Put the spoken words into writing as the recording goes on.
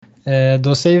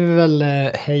Då säger vi väl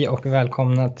hej och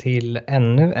välkomna till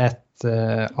ännu ett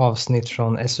avsnitt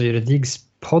från SO Juridiks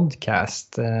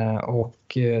podcast.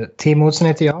 Och Tim Olsson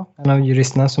heter jag, en av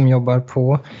juristerna som jobbar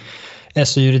på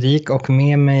SO Juridik, och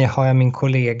med mig har jag min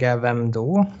kollega, vem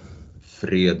då?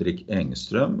 Fredrik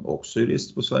Engström, också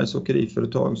jurist på Sveriges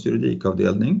Åkeriföretags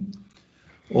juridikavdelning.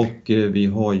 Och vi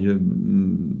har ju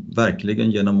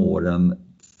verkligen genom åren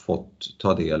fått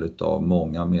ta del av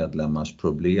många medlemmars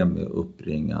problem med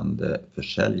uppringande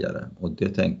försäljare. Och det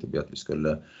tänkte vi att vi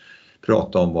skulle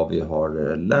prata om, vad vi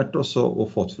har lärt oss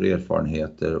och fått för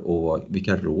erfarenheter och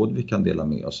vilka råd vi kan dela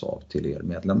med oss av till er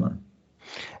medlemmar.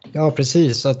 Ja,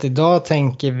 precis. Så att idag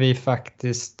tänker vi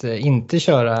faktiskt inte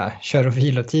köra kör- och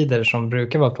vilotider som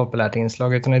brukar vara ett populärt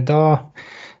inslag, utan idag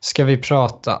ska vi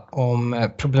prata om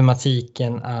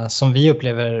problematiken som vi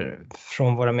upplever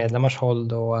från våra medlemmars håll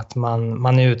då, att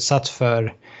man är utsatt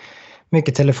för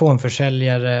mycket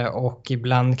telefonförsäljare, och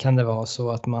ibland kan det vara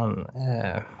så att man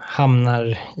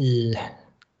hamnar i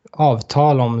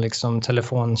avtal om liksom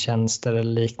telefontjänster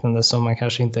eller liknande som man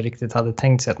kanske inte riktigt hade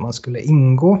tänkt sig att man skulle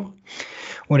ingå.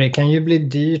 Och det kan ju bli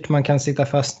dyrt, man kan sitta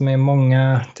fast med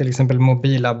många till exempel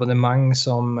mobilabonnemang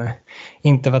som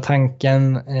inte var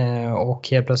tanken, och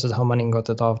helt plötsligt har man ingått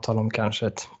ett avtal om kanske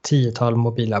ett 10-tal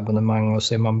mobilabonnemang och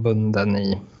så är man bunden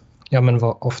i,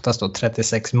 oftast då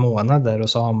 36 månader, och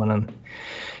så har man en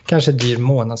kanske dyr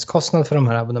månadskostnad för de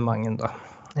här abonnemangen då.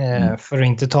 För att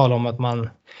inte tala om att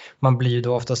man blir ju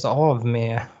då oftast av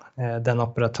med den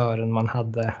operatören man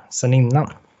hade sedan innan.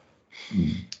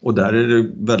 Och där är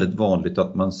det väldigt vanligt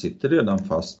att man sitter redan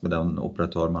fast med den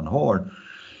operatör man har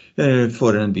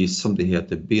för en viss, som det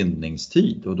heter,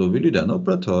 bindningstid. Och då vill ju den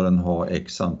operatören ha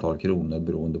x antal kronor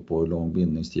beroende på hur lång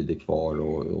bindningstid är kvar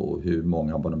och hur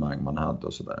många abonnemang man hade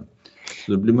och sådär.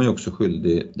 Så då blir man ju också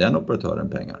skyldig den operatören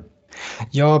pengar.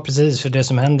 Ja, precis. För det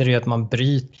som händer är ju att man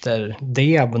bryter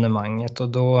det abonnemanget, och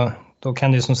då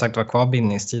kan det ju som sagt vara kvar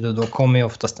bindningstid, och då kommer ju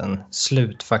oftast en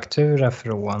slutfaktura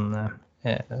från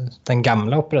den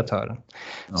gamla operatören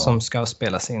som ska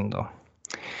spelas in då.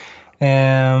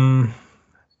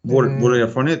 Vår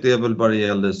erfarenhet är väl vad det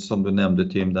gäller, som du nämnde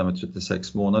Tim, där med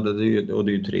 36 månader, och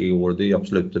det är ju 3 år. Det är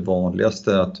absolut det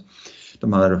vanligaste att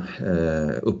de här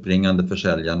uppringande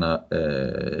försäljarna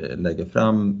lägger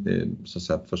fram så att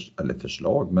säga,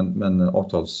 förslag, men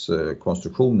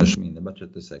avtalskonstruktioner som innebär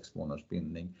 36 månaders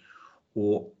bindning.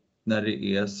 Och när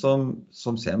det är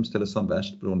som sämst eller som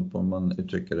värst, beroende på om man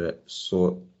uttrycker det,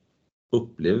 så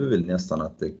upplever vi nästan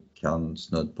att det kan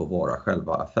snudd på vara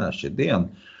själva affärsidén.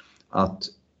 Att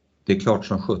det är klart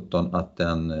som 17 att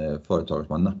den företagare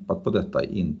som har nappat på detta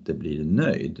inte blir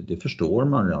nöjd. Det förstår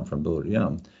man redan från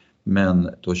början. Men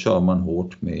då kör man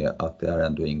hårt med att det är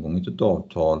ändå ingånget ett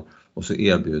avtal, och så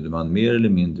erbjuder man mer eller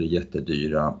mindre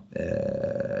jättedyra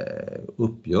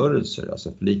uppgörelser,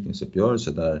 alltså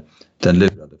förlikningsuppgörelser, där den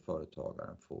lurade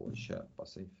företagaren får köpa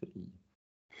sig fri.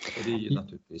 Och det är ju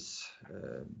naturligtvis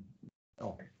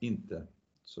inte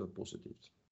så positivt.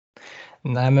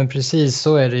 Nej, men precis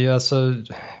så är det ju. Alltså,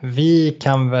 vi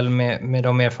kan väl med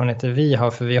de erfarenheter vi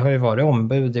har, för vi har ju varit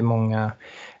ombud i många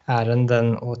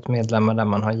ärenden åt medlemmar där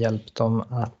man har hjälpt dem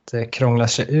att krångla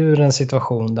sig ur en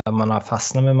situation där man har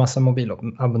fastnat med massa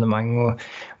mobilabonnemang. Och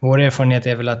vår erfarenhet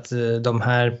är väl att de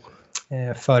här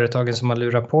företagen som har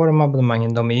lurat på de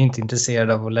abonnemangen, de är ju inte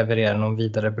intresserade av att leverera någon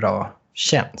vidare bra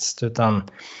tjänst, utan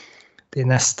det är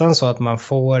nästan så att man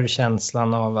får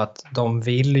känslan av att de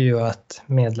vill ju att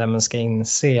medlemmen ska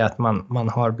inse att man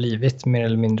har blivit mer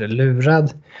eller mindre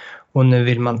lurad, och nu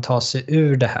vill man ta sig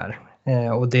ur det här.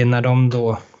 Och det är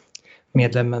när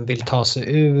medlemmen vill ta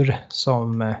sig ur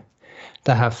som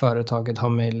det här företaget har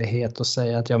möjlighet att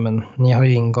säga att ni har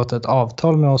ju ingått ett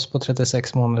avtal med oss på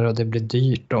 36 månader och det blir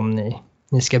dyrt om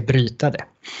ni ska bryta det.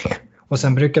 Och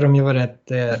sen brukar de ju vara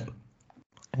rätt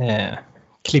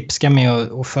klipska med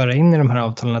att föra in i de här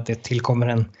avtalen att det tillkommer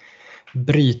en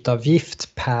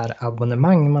brytavgift per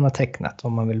abonnemang man har tecknat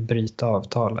om man vill bryta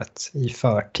avtalet i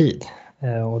förtid.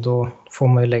 Och då får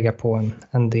man ju lägga på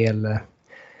en del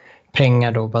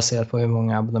pengar då, baserat på hur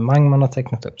många abonnemang man har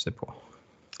tecknat upp sig på.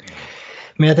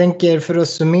 Men jag tänker, för att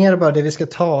summera bara, det vi ska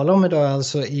tala om idag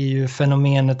alltså är ju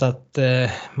fenomenet att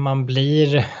man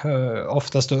blir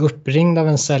oftast då uppringd av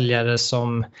en säljare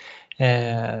som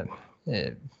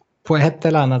på ett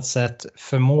eller annat sätt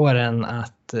förmår en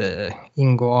att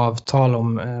ingå avtal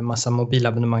om massa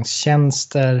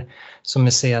mobilabonnemangstjänster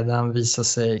som sedan visar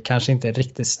sig kanske inte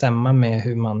riktigt stämma med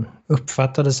hur man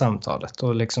uppfattade samtalet,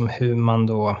 och liksom hur man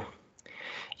då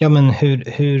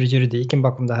hur juridiken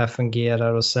bakom det här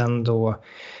fungerar, och sen då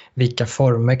vilka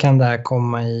former kan det här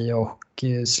komma i, och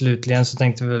slutligen så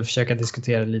tänkte vi väl försöka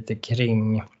diskutera lite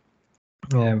kring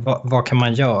vad kan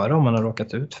man göra om man har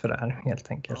råkat ut för det här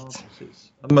helt enkelt? Ja,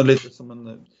 precis. Men lite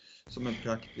som en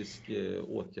praktisk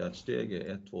åtgärdssteg, 1,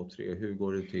 2, 3, hur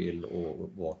går det till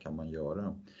och vad kan man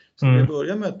göra? Så vi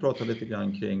börjar med att prata lite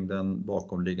grann kring den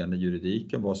bakomliggande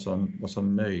juridiken, vad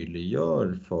som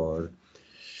möjliggör för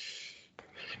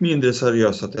mindre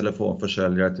seriösa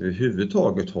telefonförsäljare att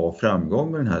överhuvudtaget ha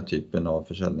framgång med den här typen av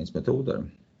försäljningsmetoder.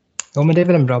 Ja, men det är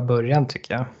väl en bra början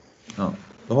tycker jag. Ja,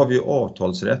 då har vi ju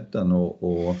avtalsrätten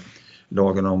och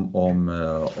lagen om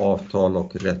avtal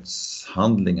och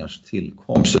rättshandlingars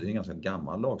tillkomst. Det är en ganska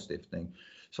gammal lagstiftning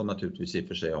som naturligtvis i och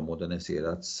för sig har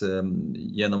moderniserats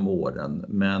genom åren.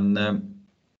 Men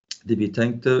det vi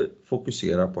tänkte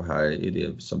fokusera på här är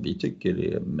det som vi tycker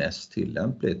är mest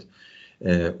tillämpligt.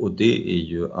 Och det är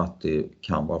ju att det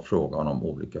kan vara frågan om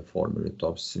olika former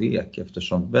av svek,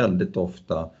 eftersom väldigt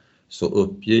ofta så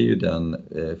uppger ju den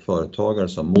företagare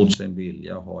som mot sin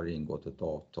vilja har ingått ett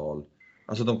avtal.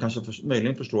 Alltså de kanske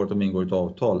möjligen förstår att de ingår ett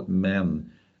avtal,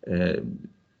 men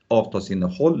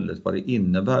avtalsinnehållet, vad det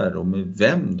innebär och med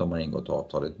vem de har ingått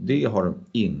avtalet, det har de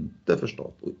inte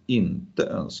förstått och inte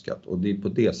önskat. Och det är på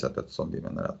det sättet som vi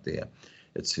menar att det är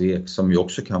ett svek som ju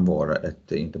också kan vara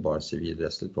ett, inte bara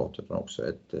civilrättsligt brott utan också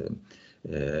ett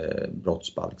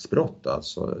brottsbalksbrott,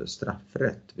 alltså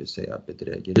straffrätt, vill säga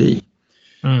bedrägeri.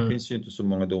 Det finns ju inte så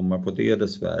många domar på det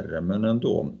dessvärre, men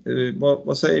ändå.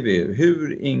 Vad säger vi?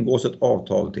 Hur ingås ett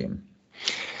avtal, Tim?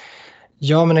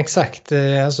 Ja, men exakt.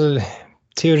 Alltså,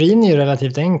 teorin är ju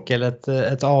relativt enkel.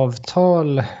 Ett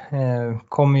avtal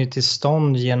kommer ju till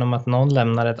stånd genom att någon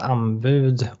lämnar ett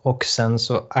anbud och sen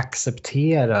så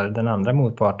accepterar den andra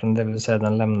motparten, det vill säga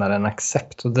den lämnar en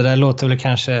accept. Och det där låter väl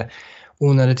kanske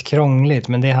onödigt krångligt,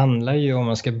 men det handlar ju om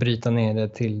man ska bryta ner det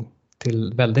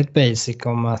till väldigt basic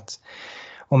om att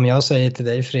om jag säger till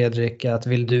dig, Fredrik, att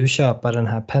vill du köpa den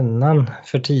här pennan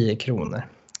för 10 kronor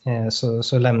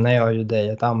så lämnar jag ju dig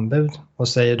ett anbud och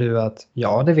säger du att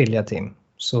ja, det vill jag, Tim,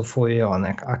 så får jag en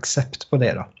accept på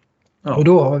det då. Ja. Och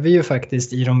då har vi ju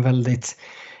faktiskt i de väldigt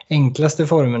enklaste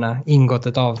formerna ingått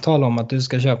ett avtal om att du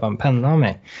ska köpa en penna av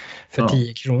mig för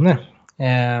 10 kronor.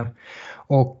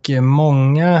 Och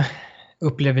många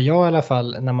upplever jag i alla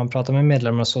fall när man pratar med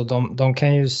medlemmar så de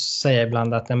kan ju säga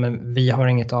ibland att nej, men vi har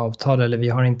inget avtal eller vi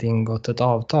har inte ingått ett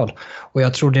avtal. Och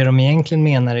jag tror det de egentligen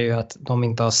menar är ju att de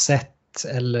inte har sett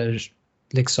eller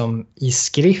liksom i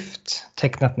skrift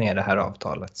tecknat ner det här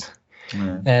avtalet.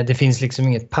 Det finns liksom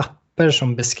inget papper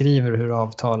som beskriver hur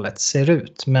avtalet ser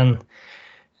ut, men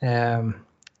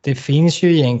det finns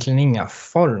ju egentligen inga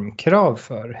formkrav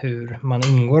för hur man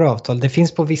ingår avtal. Det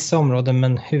finns på vissa områden,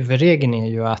 men huvudregeln är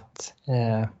ju att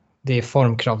det är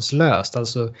formkravslöst.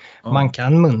 Alltså man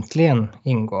kan muntligen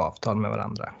ingå avtal med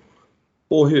varandra.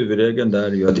 Och huvudregeln där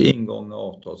är ju att ingångna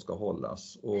avtal ska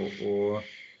hållas. Och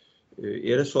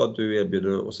är det så att du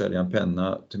erbjuder att sälja en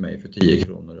penna till mig för 10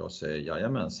 kronor och jag säger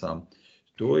jajamensan,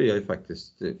 då är jag ju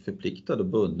faktiskt förpliktad och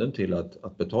bunden till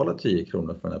att betala 10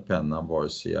 kronor för den här pennan, vare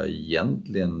sig jag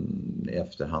egentligen i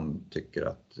efterhand tycker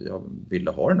att jag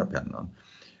ville ha den här pennan.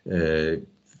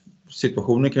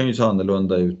 Situationen kan ju så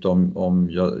annorlunda ut om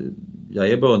jag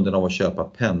är bunden av att köpa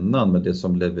pennan, men det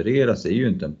som levereras är ju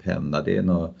inte en penna, det är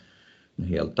något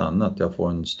helt annat. Jag får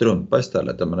en strumpa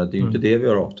istället. Jag menar, det är ju inte det vi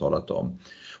har avtalat om.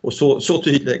 Och så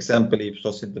tydliga exempel är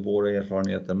förstås inte våra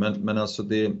erfarenheter, men alltså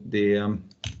det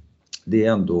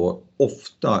är ändå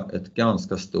ofta ett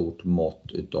ganska stort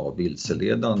mått utav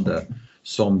vilseledande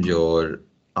som gör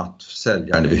att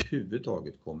säljaren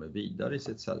överhuvudtaget kommer vidare i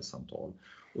sitt säljsamtal.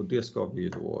 Och det ska vi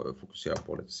då fokusera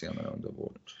på lite senare under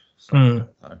vårt samtal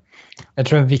här. Jag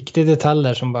tror en viktig detalj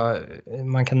där som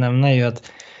man kan nämna är ju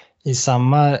att i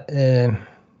samma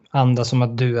anda som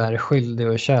att du är skyldig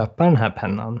att köpa den här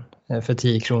pennan för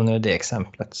 10 kronor i det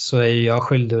exemplet, så är ju jag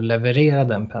skyldig att leverera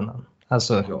den pennan.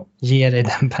 Alltså ge dig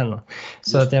den pennan.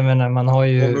 Så att jag menar, man har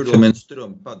ju... Kommer du då med en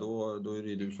strumpa, då är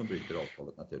det du som bryter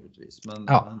avtalet naturligtvis. Men...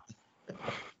 Ja.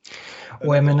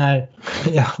 Och jag menar,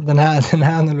 den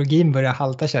här analogin börjar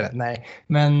halta, känner. Nej,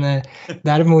 men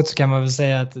däremot så kan man väl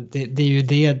säga att det är ju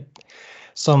det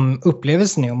som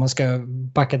upplevelsen är, om man ska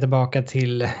backa tillbaka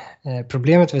till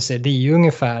problemet vi ser. Det är ju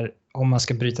ungefär, om man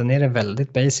ska bryta ner det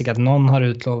väldigt basic, att någon har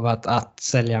utlovat att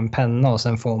sälja en penna och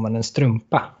sen får man en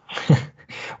strumpa.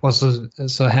 Och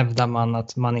så hävdar man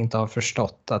att man inte har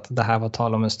förstått att det här var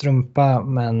tal om en strumpa,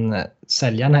 men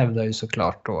säljaren hävdar ju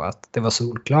såklart då att det var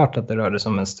solklart att det rörde sig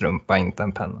om en strumpa, inte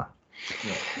en penna.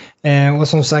 Ja. Och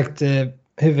som sagt,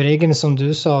 huvudregeln som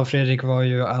du sa, Fredrik, var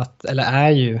ju är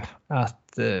ju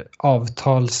att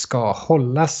avtal ska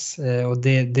hållas. Och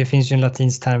det finns ju en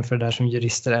latinsk term för det där som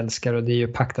jurister älskar, och det är ju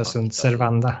pacta sunt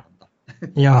servanda.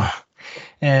 Ja.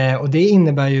 Och det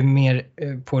innebär ju mer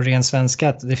på ren svenska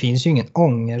att det finns ju ingen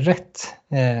ångerrätt.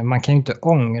 Man kan ju inte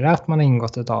ångra att man har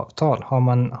ingått ett avtal.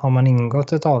 Har man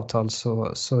ingått ett avtal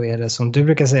så är det, som du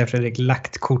brukar säga Fredrik,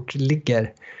 lagt kort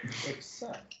ligger.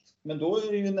 Exakt. Men då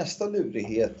är det ju nästa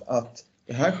lurighet att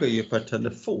det här sker ju per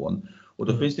telefon. Och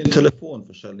då finns det en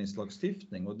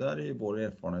telefonförsäljningslagstiftning, och där är ju vår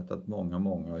erfarenhet att många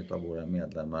av våra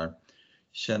medlemmar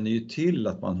känner ju till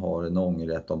att man har en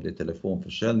ångerrätt om det är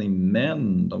telefonförsäljning,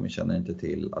 men de känner inte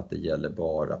till att det gäller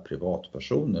bara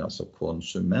privatpersoner, alltså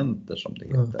konsumenter som det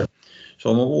heter. Så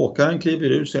om åkaren kliver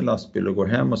ur sin lastbil och går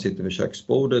hem och sitter vid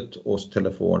köksbordet och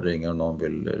telefon ringer och någon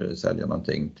vill sälja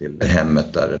någonting till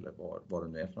hemmet där eller vad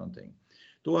det nu är för någonting.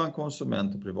 Då är han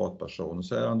konsument och privatperson, och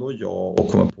säger han då ja och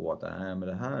kommer på att men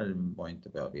det här var inte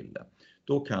vad jag ville.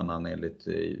 Då kan han enligt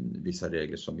vissa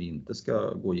regler som vi inte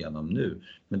ska gå igenom nu,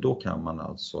 men då kan man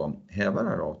alltså häva det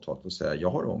här avtalet och säga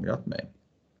jag har ångrat mig.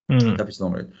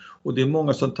 Och det är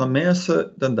många som tar med sig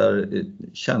den där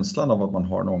känslan av att man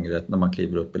har en ångerrätt när man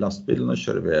kliver upp i lastbilen och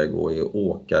kör iväg och är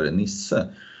åkare Nisse.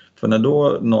 För när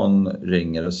då någon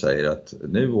ringer och säger att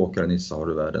nu åkare Nisse har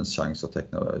du världens chans att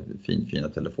teckna fina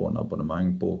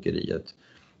telefonabonnemang på åkeriet.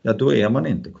 Ja, då är man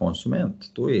inte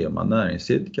konsument, då är man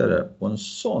näringsidkare, och en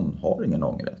sån har ingen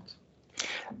ångerrätt.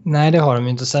 Nej, det har de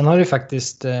inte. Sen har det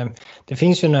faktiskt, det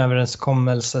finns ju en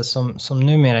överenskommelse som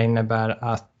numera innebär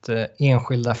att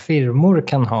enskilda firmor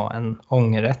kan ha en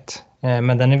ångerrätt.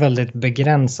 Men den är väldigt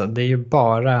begränsad. Det är ju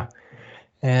bara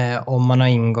om man har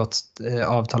ingått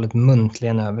avtalet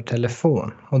muntligen över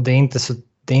telefon. Och det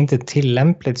är inte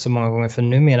tillämpligt så många gånger, för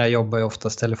numera jobbar ju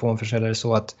oftast telefonförsäljare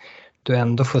så att du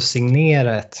ändå får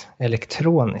signera ett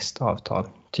elektroniskt avtal,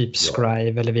 typ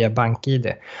Scribe eller via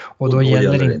BankID. Och då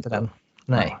gäller inte den.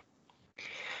 Nej.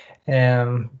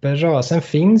 Bra, sen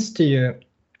finns det ju,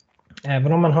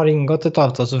 även om man har ingått ett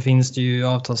avtal så finns det ju i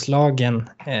avtalslagen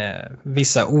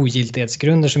vissa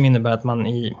ogiltighetsgrunder som innebär att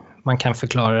man kan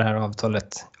förklara det här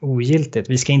avtalet ogiltigt.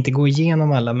 Vi ska inte gå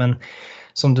igenom alla, men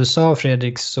som du sa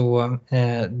Fredrik, så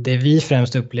det vi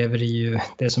främst upplever är ju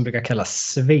det som brukar kallas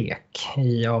svek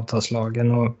i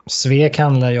avtalslagen. Och svek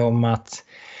handlar ju om att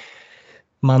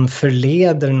man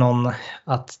förleder någon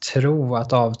att tro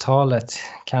att avtalet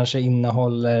kanske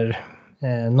innehåller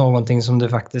någonting som det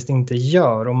faktiskt inte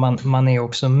gör. Och man är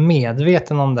också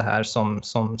medveten om det här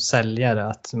som säljare,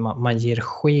 att man ger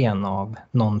sken av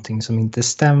någonting som inte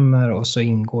stämmer, och så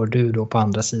ingår du då på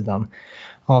andra sidan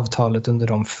avtalet under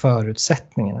de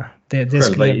förutsättningarna.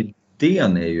 Själva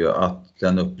idén är ju att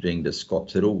den uppringde ska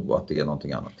tro att det är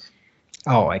någonting annat.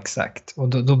 Ja, exakt. Och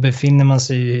då befinner man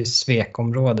sig i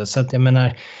svekområdet. Så att jag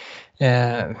menar,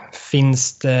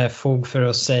 finns det fog för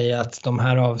att säga att de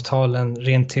här avtalen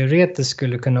rent teoretiskt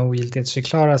skulle kunna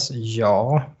ogiltighetsförklaras?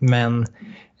 Ja, men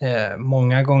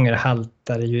många gånger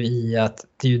haltar det ju i att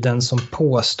det är ju den som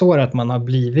påstår att man har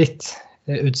blivit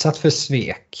utsatt för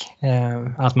svek,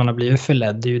 att man har blivit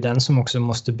förledd, det är ju den som också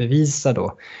måste bevisa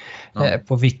då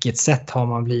på vilket sätt har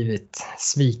man blivit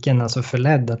sviken, alltså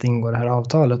förledd att ingå det här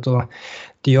avtalet. Och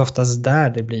det är ju oftast där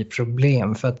det blir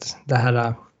problem, för att det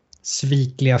här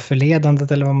svikliga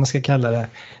förledandet, eller vad man ska kalla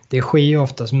det sker ju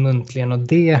oftast muntligen, och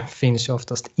det finns ju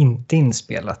oftast inte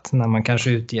inspelat när man kanske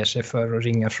utger sig för att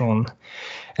ringa från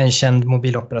en känd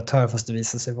mobiloperatör, fast det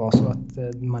visar sig vara så att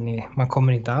man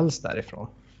kommer inte alls därifrån.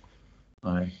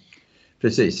 Nej,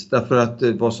 precis. Därför att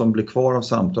vad som blir kvar av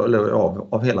samtal, eller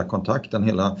av hela kontakten,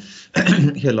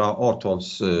 hela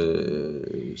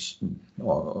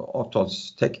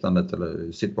avtalstecknandet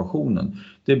eller situationen,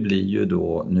 det blir ju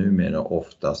då numera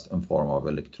oftast en form av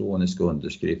elektronisk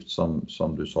underskrift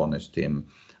som du sa nyss Tim.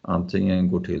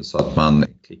 Antingen går till så att man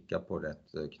klickar på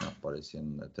rätt knappar i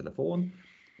sin telefon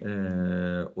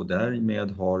och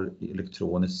därmed har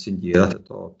elektroniskt signerat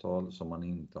ett avtal som man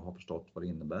inte har förstått vad det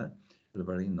innebär eller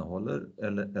vad det innehåller,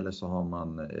 eller så har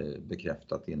man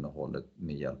bekräftat innehållet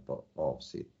med hjälp av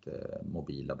sitt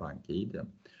mobila bank-ID.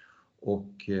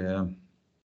 Och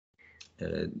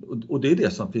det är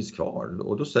det som finns kvar.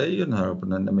 Och då säger den här,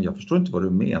 men jag förstår inte vad du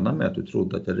menar med att du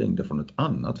trodde att jag ringde från ett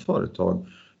annat företag.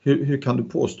 Hur kan du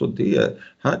påstå det?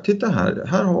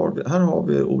 Här har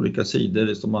vi olika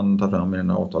sidor som man tar fram i den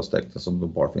här avtalstexten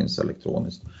som bara finns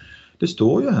elektroniskt. Det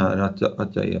står ju här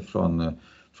att jag är från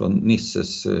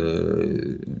Nisses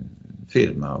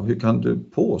firma. Och hur kan du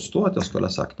påstå att jag skulle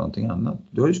ha sagt någonting annat?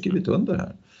 Du har ju skrivit under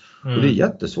här. Och det är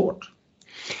jättesvårt.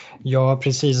 Ja,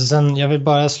 precis. Och sen, jag vill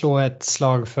bara slå ett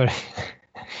slag för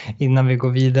innan vi går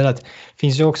vidare. Att det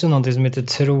finns ju också något som heter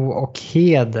tro och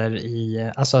heder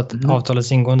i, alltså att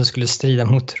avtalets ingående skulle strida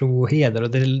mot tro och heder. Och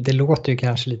det låter ju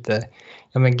kanske lite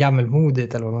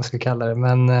gammelmodigt eller vad man ska kalla det.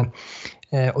 Men,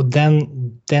 och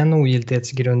den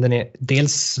ogiltighetsgrunden är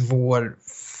dels svår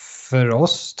för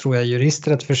oss, tror jag,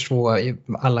 jurister att förstå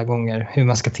alla gånger hur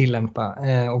man ska tillämpa.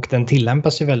 Och den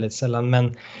tillämpas ju väldigt sällan,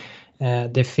 men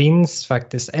det finns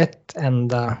faktiskt ett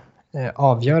enda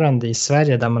avgörande i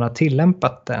Sverige där man har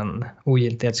tillämpat den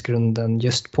ogiltighetsgrunden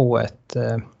just på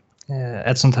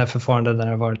ett sånt här förfarande där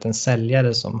det har varit en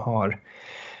säljare som har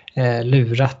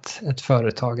lurat ett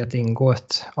företag att ingå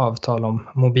ett avtal om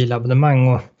mobilabonnemang.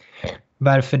 Och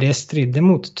varför det stridde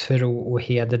mot tro och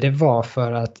heder, det var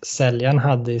för att säljaren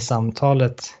hade i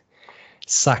samtalet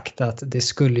sagt att det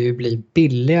skulle ju bli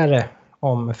billigare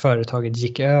om företaget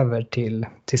gick över till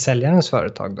säljarens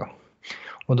företag då.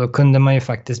 Och då kunde man ju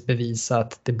faktiskt bevisa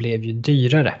att det blev ju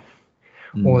dyrare.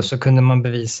 Och så kunde man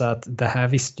bevisa att det här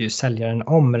visste ju säljaren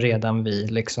om redan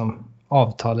vid liksom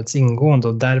avtalets ingående,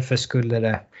 och därför skulle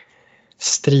det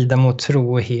strida mot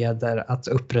tro och heder att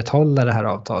upprätthålla det här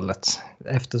avtalet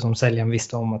eftersom säljaren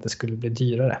visste om att det skulle bli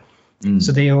dyrare.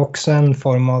 Så det är också en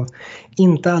form av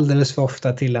inte alldeles för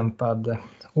ofta tillämpad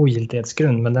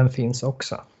ogiltighetsgrund, men den finns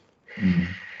också.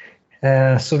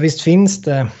 Så visst finns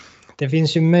det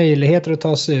finns ju möjligheter att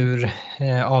ta sig ur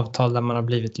avtal där man har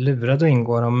blivit lurad och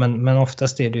ingår dem, men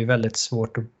oftast är det ju väldigt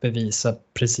svårt att bevisa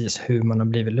precis hur man har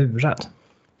blivit lurad.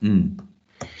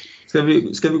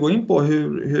 Ska vi gå in på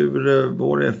hur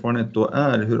vår erfarenhet då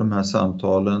är, hur de här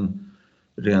samtalen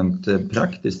rent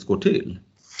praktiskt går till?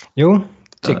 Jo,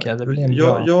 tycker jag. Det blir en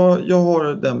bra. Jag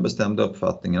har den bestämda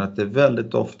uppfattningen att det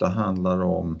väldigt ofta handlar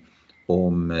om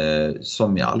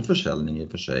som i all försäljning i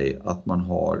och för sig, att man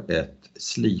har ett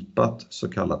slipat så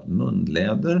kallat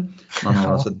munläder. Man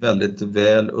har alltså ett väldigt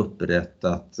väl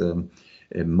upprättat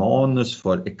manus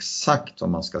för exakt vad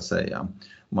man ska säga.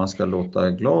 Man ska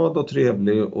låta glad och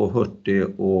trevlig och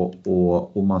hurtig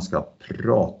och man ska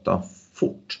prata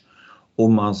fort.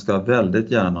 Och man ska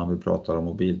väldigt gärna, om vi pratar om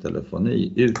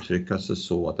mobiltelefoni, uttrycka sig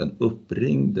så att den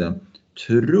uppringde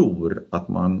tror att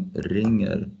man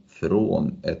ringer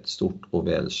från ett stort och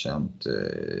välkänt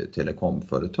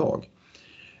telekomföretag.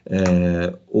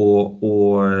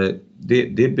 Och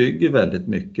det bygger väldigt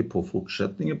mycket på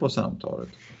fortsättningen på samtalet.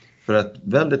 För att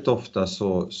väldigt ofta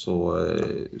så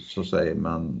säger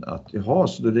man att jaha,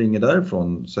 så du ringer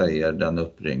därifrån, säger den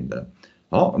uppringde.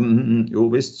 Ja, jo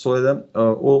visst, så är det.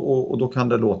 Och då kan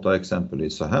det låta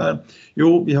exempelvis så här.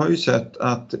 Jo, vi har ju sett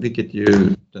att, vilket ju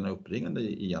den uppringande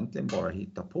egentligen bara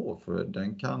hittar på. För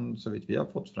den kan, så vitt vi har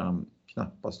fått fram,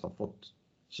 knappast ha fått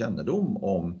kännedom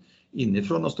om,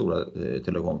 inifrån de stora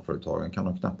telekomföretagen kan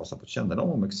de knappast ha fått kännedom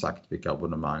om exakt vilka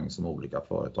abonnemang som olika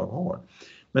företag har.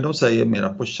 Men de säger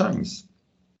mera på chans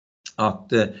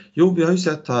att jo, vi har ju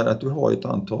sett här att du har ett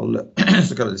antal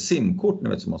så kallade simkort, ni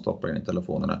vet, som man stoppar in i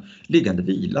telefonerna, liggande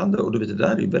vilande, och du vet, det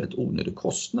där är ju väldigt onödig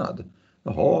kostnad.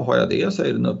 Jaha, har jag det,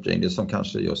 säger den uppringde som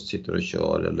kanske just sitter och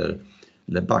kör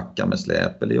eller backar med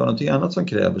släp eller gör någonting annat som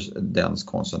kräver dens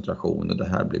koncentration, och det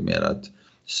här blir mer ett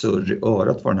surr i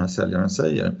örat vad den här säljaren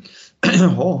säger.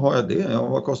 Ja, har jag det? Ja,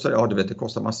 vad kostar det? Ja, du vet, det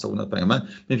kostar massa onödigt pengar. Men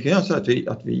vi kan göra så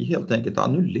att vi helt enkelt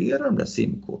annullerar de där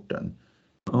simkorten.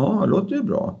 Ja, det låter ju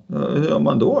bra. Hur gör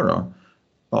man då?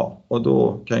 Ja, och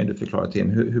då kan ju du förklara, Tim,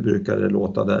 hur brukar det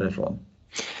låta därifrån?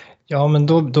 Ja, men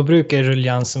då brukar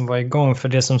ruljansen vara igång, för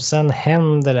det som sen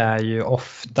händer är ju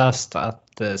oftast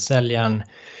att säljaren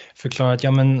förklarar att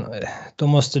ja, men då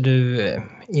måste du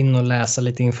in och läsa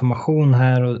lite information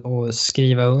här och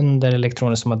skriva under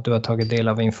elektroniskt som att du har tagit del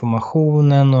av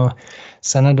informationen, och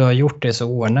sen när du har gjort det så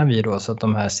ordnar vi då så att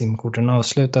de här simkorten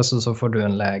avslutas och så får du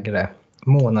en lägre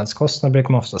månadskostnad, brukar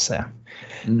man ofta säga.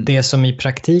 Det som i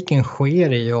praktiken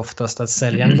sker är ju oftast att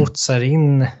säljaren lotsar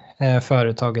in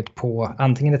företaget på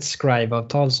antingen ett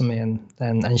scribe-avtal som är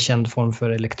en känd form för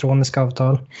elektroniska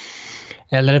avtal,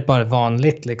 eller ett bara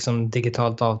vanligt liksom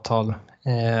digitalt avtal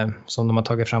som de har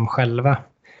tagit fram själva.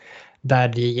 Där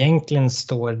det egentligen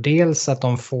står dels att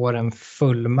de får en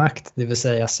fullmakt, det vill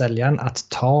säga säljaren, att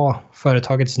ta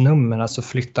företagets nummer, alltså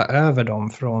flytta över dem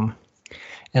från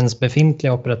ens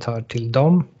befintliga operatör till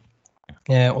dem.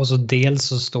 Och så dels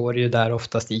så står det ju där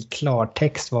oftast i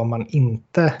klartext vad man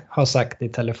inte har sagt i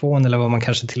telefon, eller vad man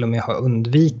kanske till och med har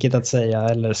undvikit att säga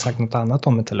eller sagt något annat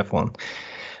om i telefon.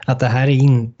 Att det här är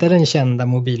inte den kända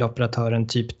mobiloperatören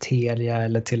typ Telia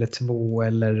eller Tele2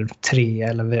 eller 3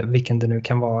 eller vilken det nu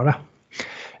kan vara.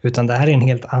 Utan det här är en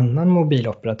helt annan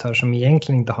mobiloperatör som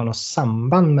egentligen inte har något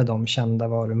samband med de kända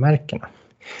varumärkena.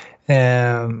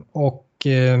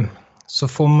 Så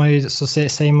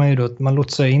säger man ju då att man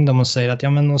lotsar in dem och säger att ja,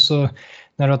 men och så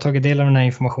när du har tagit del av den här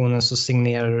informationen så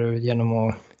signerar du genom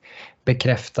att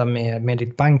bekräfta med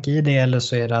ditt bank-ID, eller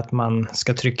så är det att man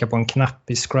ska trycka på en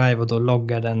knapp i Scribe och då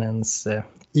loggar den ens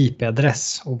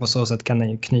IP-adress, och på så sätt kan den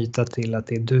ju knyta till att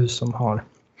det är du som har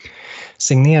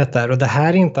signerat där. Och det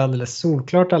här är inte alldeles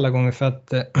solklart alla gånger, för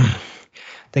att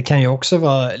det kan ju också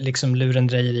vara liksom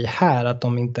lurendrejeri här, att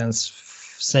de inte ens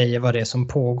säger vad det är som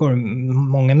pågår.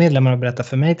 Många medlemmar har berättat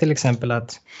för mig till exempel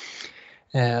att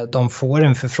de får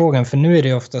en förfrågan, för nu är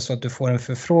det ofta så att du får en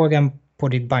förfrågan på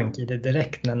ditt bank-ID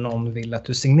direkt när någon vill att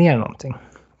du signerar någonting.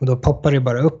 Och då poppar det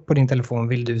bara upp på din telefon,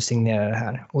 vill du signera det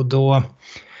här? Och då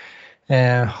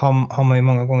har man ju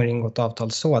många gånger ingått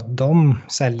avtal så att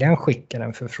säljaren skickar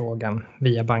en förfrågan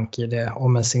via bank-ID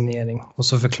om en signering, och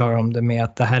så förklarar de det med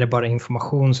att det här är bara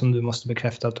information som du måste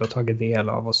bekräfta att du har tagit del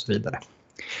av och så vidare.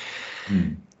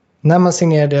 När man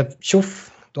signerar det,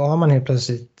 tjoff, då har man helt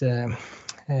plötsligt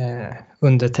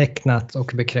undertecknat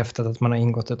och bekräftat att man har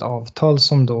ingått ett avtal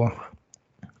som då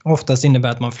oftast innebär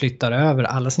att man flyttar över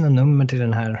alla sina nummer till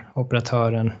den här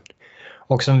operatören.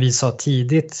 Och som vi sa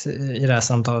tidigt i det här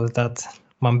samtalet, att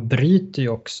man bryter ju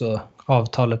också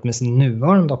avtalet med sin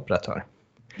nuvarande operatör.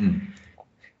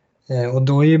 Och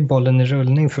då är ju bollen i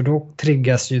rullning, för då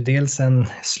triggas ju dels en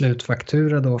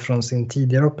slutfaktura då från sin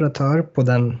tidigare operatör på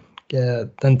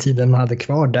den tiden man hade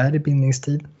kvar där i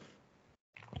bindningstid.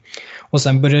 Och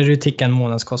sen börjar det ticka en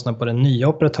månadskostnad på den nya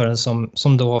operatören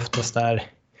som då oftast är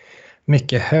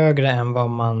mycket högre än vad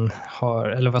man har,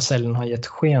 eller vad säljaren har gett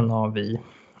sken av i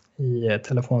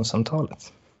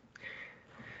telefonsamtalet.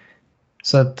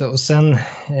 Så att, och sen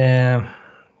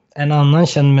en annan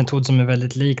känd metod som är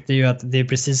väldigt lik, det är ju att det är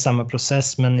precis samma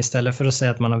process, men istället för att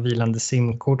säga att man har vilande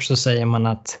simkort så säger man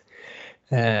att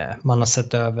man har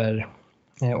sett över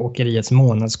åkeriets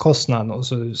månadskostnad, och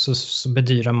så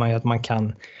bedyrar man ju att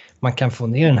man kan få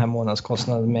ner den här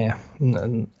månadskostnaden med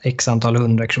x antal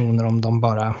 100 kronor om de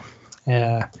bara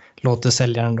låter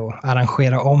säljaren då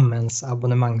arrangera om ens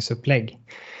abonnemangsupplägg.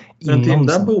 Men Tim,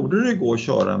 där borde det gå att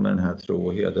köra med den här tro-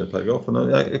 och hederparagrafen.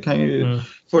 Jag kan ju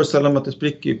föreställa mig att det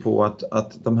spricker på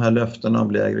att de här löftena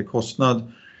om lägre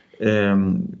kostnad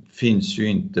finns ju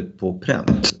inte på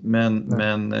pränt. Men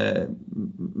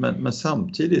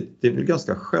samtidigt, det är väl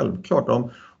ganska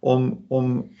självklart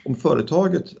om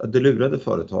företaget, det lurade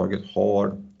företaget,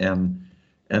 har en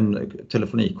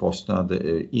telefonikostnad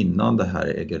innan det här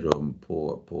äger rum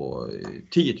på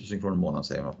 10 000 kronor i månaden,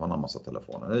 säger man, att man har massa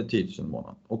telefoner, eller 10 000 i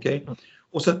månaden. Okej.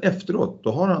 Och sen efteråt,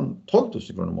 då har han 12 000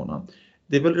 kronor i månaden.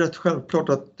 Det är väl rätt självklart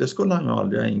att det skulle han ju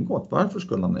aldrig ha ingått. Varför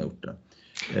skulle han ha gjort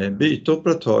det? Byta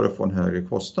operatörer får en högre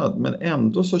kostnad, men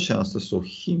ändå så känns det så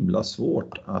himla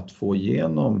svårt att få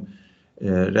igenom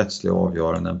rättsliga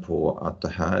avgöranden på att det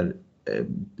här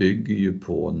bygger ju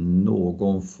på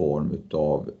någon form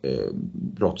av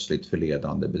brottsligt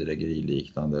förledande,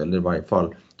 bedrägeriliknande, eller i varje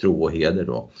fall tro och heder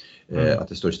då. Att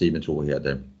det står i stil med tro och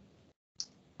heder.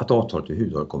 Att avtalet i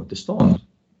huvud har kommit till stånd.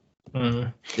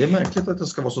 Det är märkligt att det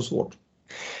ska vara så svårt.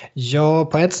 Ja,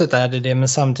 på ett sätt är det, men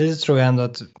samtidigt tror jag ändå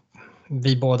att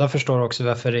vi båda förstår också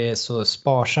varför det är så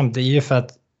sparsamt. Det är ju för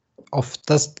att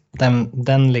oftast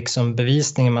den liksom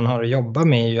bevisningen man har att jobba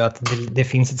med är ju att det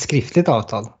finns ett skriftligt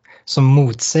avtal som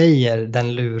motsäger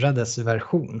den lurades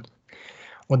version.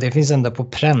 Och det finns ända på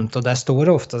pränt, och där står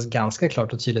det oftast ganska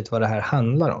klart och tydligt vad det här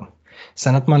handlar om.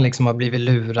 Sen att man liksom har blivit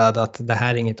lurad, att det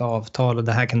här är inget avtal och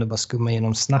det här kan du bara skumma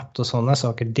igenom snabbt och sådana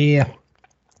saker, det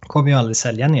kommer ju aldrig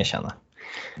säljaren erkänna.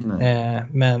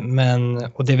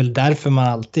 Och det är väl därför man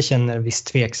alltid känner viss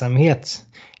tveksamhet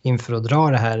inför att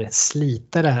dra det här,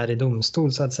 slita det här i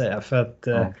domstol så att säga. För att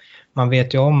man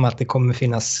vet ju om att det kommer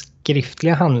finnas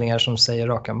skriftliga handlingar som säger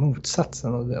raka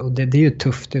motsatsen, och det är ju ett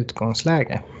tufft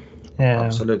utgångsläge.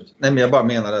 Absolut. Nej, men jag bara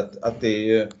menar att det är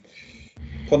ju,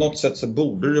 på något sätt så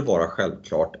borde det vara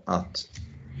självklart att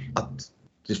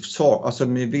alltså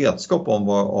med vetskap om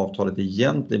vad avtalet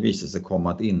egentligen visar sig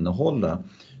komma att innehålla,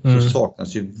 så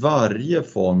saknas ju varje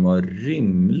form av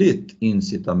rimligt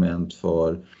incitament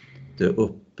för det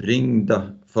uppringda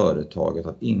företaget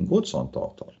att ingå ett sådant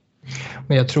avtal.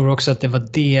 Men jag tror också att det var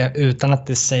det, utan att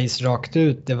det sägs rakt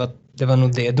ut, det var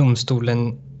nog det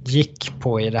domstolen gick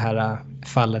på i det här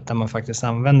fallet där man faktiskt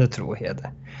använde tro och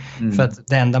heder. För att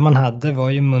det enda man hade var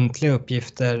ju muntliga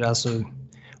uppgifter, alltså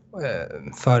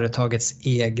företagets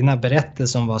egna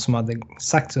berättelser om vad som hade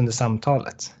sagts under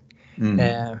samtalet.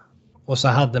 Och så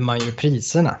hade man ju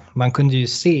priserna. Man kunde ju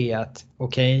se att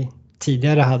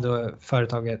tidigare hade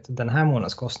företaget den här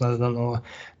månadskostnaden, och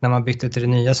när man bytte till det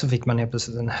nya så fick man helt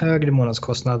plötsligt en högre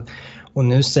månadskostnad. Och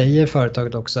nu säger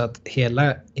företaget också att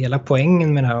hela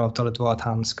poängen med det här avtalet var att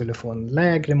han skulle få en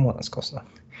lägre månadskostnad.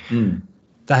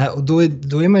 det här, och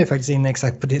då är man ju faktiskt inne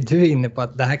exakt på det du är inne på,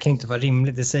 att det här kan inte vara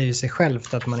rimligt. Det säger ju sig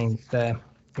självt att man inte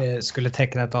skulle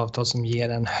teckna ett avtal som ger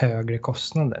en högre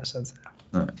kostnader, så att säga.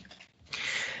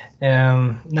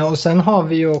 Och sen har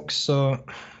vi ju också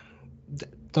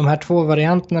de här två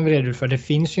varianterna vi redogjorde för. Det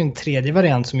finns ju en tredje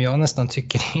variant som jag nästan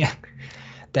tycker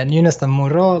den är ju nästan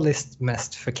moraliskt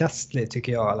mest förkastlig,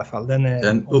 tycker jag i alla fall.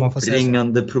 Den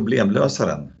uppringande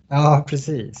problemlösaren. Ja,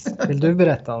 precis. Vill du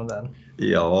berätta om den?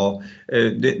 Ja,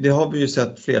 det har vi ju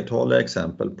sett flertalet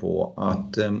exempel på,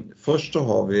 att först så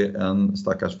har vi en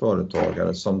stackars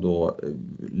företagare som då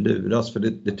luras, för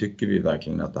det tycker vi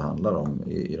verkligen att det handlar om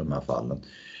i de här fallen.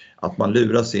 Att man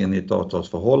luras in i ett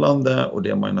avtalsförhållande, och det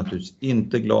är man ju naturligtvis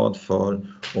inte glad för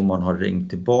om man har ringt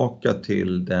tillbaka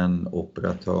till den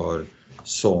operatör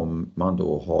som man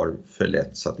då har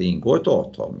förletts att ingå ett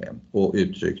avtal med och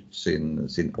uttryckt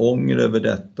sin ånger över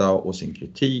detta och sin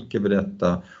kritik över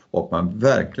detta, och man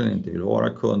verkligen inte vill vara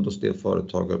kund hos det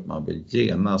företaget. Man vill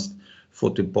genast få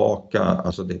tillbaka,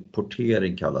 alltså det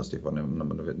portering kallas det för, när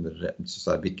man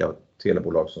så här, vilka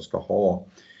telebolag som ska ha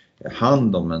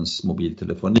hand om ens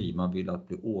mobiltelefoni. Man vill att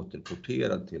bli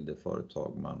återporterad till det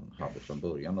företag man hade från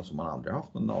början och som man aldrig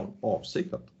haft någon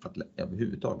avsikt att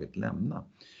överhuvudtaget lämna.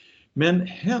 Men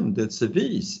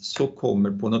händelsevis så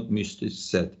kommer på något mystiskt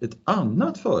sätt ett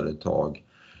annat företag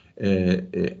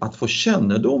att få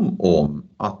kännedom om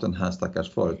att den här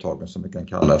stackars företagen, som vi kan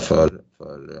kalla för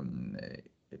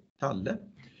Kalle,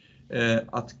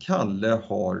 att Kalle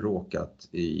har råkat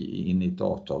in i ett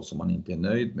avtal som man inte är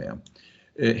nöjd med.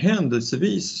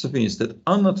 Händelsevis så finns det ett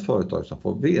annat företag som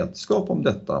får vetskap om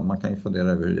detta. Man kan ju fundera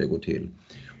över hur det går till.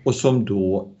 Och som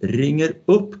då ringer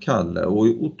upp Kalle och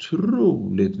är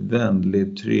otroligt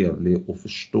vänlig, trevlig och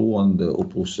förstående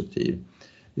och positiv.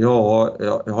 Ja,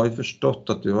 jag har ju förstått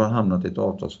att du har hamnat i ett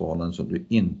avtalsförhållande som du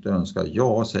inte önskar.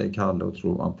 Ja, säger Kalle och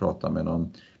tror han pratar med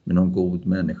någon god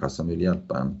människa som vill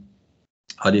hjälpa en.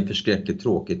 Ja, det är förskräckligt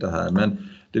tråkigt det här, men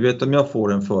du vet, om jag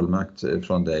får en fullmakt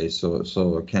från dig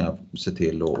så kan jag se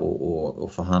till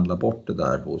att förhandla bort det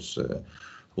där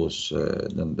hos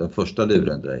den första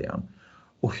lurendrejaren.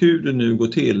 Och hur det nu går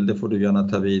till, det får du gärna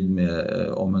ta vid med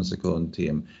om en sekund,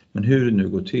 Tim. Men hur det nu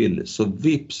går till, så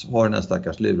vips har den här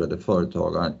stackars lurade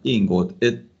företagaren ingått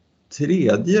ett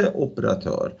tredje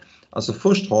operatör. Alltså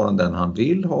först har han den han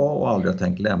vill ha och aldrig har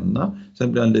tänkt lämna.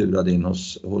 Sen blir han lurad in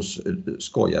hos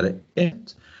skojare 1.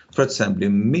 För att sen bli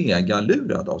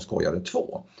megalurad av skojare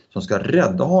 2. Som ska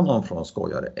rädda honom från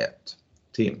skojare 1.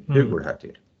 Tim, hur går det här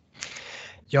till?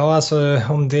 Ja, alltså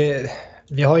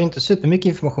vi har ju inte supermycket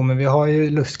information, men vi har ju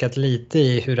luskat lite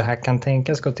i hur det här kan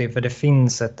tänkas gå till. För det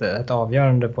finns ett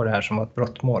avgörande på det här som var ett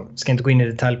brottmål. Jag ska inte gå in i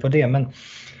detalj på det, men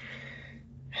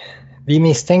vi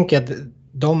misstänker att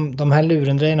de här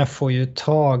lurendrejarna får ju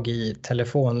tag i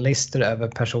telefonlistor över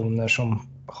personer som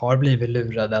har blivit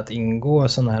lurade att ingå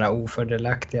sådana här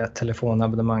ofördelaktiga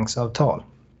telefonabonnemangsavtal.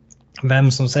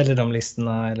 Vem som säljer de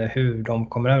listorna eller hur de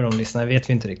kommer över de listorna vet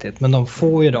vi inte riktigt, men de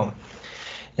får ju dem.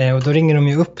 Och då ringer de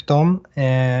ju upp dem,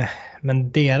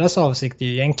 men deras avsikt är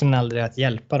ju egentligen aldrig att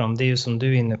hjälpa dem. Det är ju som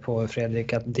du är inne på,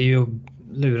 Fredrik, att det är ju att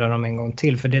lura dem en gång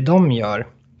till. För det de gör,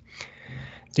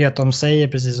 det är att de säger,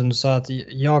 precis som du sa, att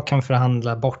jag kan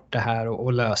förhandla bort det här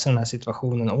och lösa den här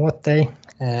situationen åt dig.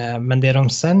 Men det de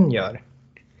sen gör,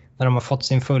 när de har fått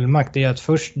sin fullmakt, det är att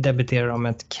först debiterar de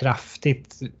ett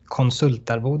kraftigt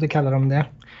konsultarvode, kallar de det.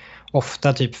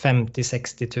 Ofta typ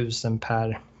 50-60 000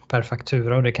 per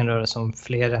faktura, och det kan röra sig om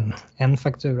fler än en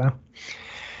faktura.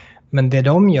 Men det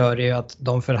de gör är ju att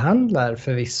de förhandlar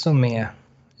förvisso med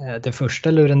det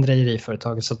första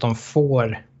lurendrejeriföretaget så att de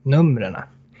får numren.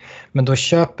 Men då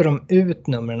köper de ut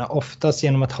numren oftast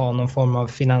genom att ha någon form av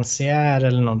finansiär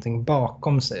eller någonting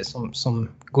bakom sig som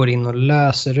går in och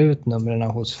löser ut numren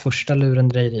hos första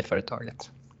lurendrejeriföretaget.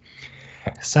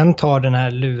 Sen tar den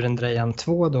här lurendrejaren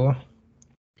 2 då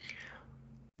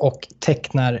och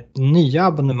tecknar nya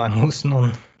abonnemang hos någon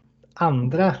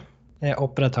andra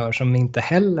operatör som inte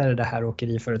heller det här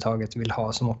åkeriföretaget vill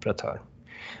ha som operatör.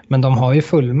 Men de har ju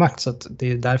fullmakt, så att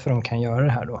det är därför de kan göra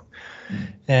det här då.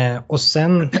 Och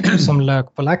sen som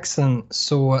lök på laxen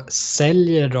så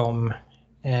säljer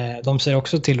de ser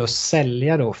också till att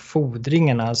sälja då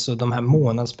fordringarna, alltså de här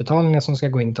månadsbetalningarna som ska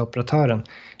gå in till operatören.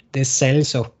 Det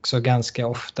säljs också ganska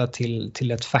ofta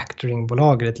till ett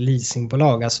factoringbolag eller ett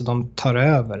leasingbolag, alltså de tar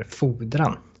över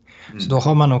fordran. Så då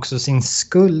har man också sin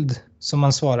skuld som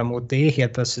man svarar mot. Det är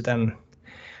helt plötsligt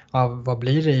vad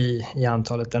blir det i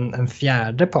antalet, en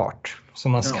fjärde part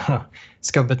som man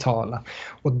ska betala.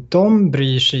 Och de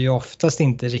bryr sig ju oftast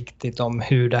inte riktigt om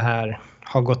hur det här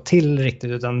har gått till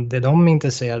riktigt, utan det de är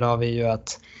intresserade av är ju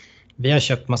att vi har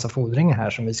köpt massa fordringar här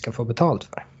som vi ska få betalt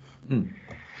för.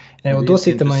 Och då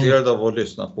sitter man intresserad av att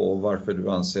lyssna på varför du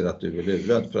anser att du är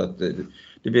lurad, för att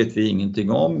det vet vi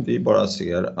ingenting om. Vi bara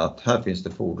ser att här finns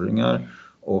det fordringar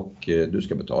och du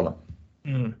ska betala.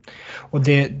 Och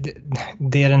det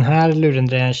den här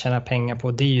lurendrejaren tjänar pengar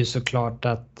på, det är ju såklart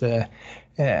att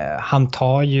han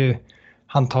tar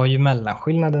ju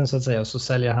mellanskillnaden så att säga, och så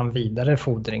säljer han vidare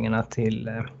fordringarna till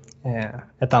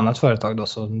ett annat företag då,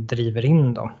 som driver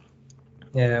in dem.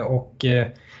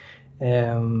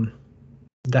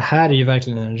 Det här är ju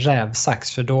verkligen en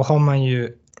rävsax, för då har man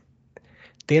ju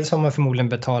dels har man förmodligen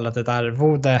betalat ett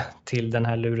arvode till den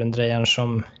här lurendrejaren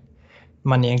som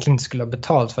man egentligen inte skulle ha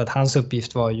betalt, för att hans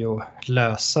uppgift var ju att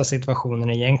lösa situationen.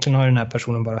 Egentligen har den här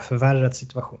personen bara förvärrat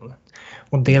situationen.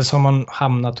 Och dels har man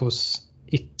hamnat hos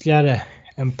ytterligare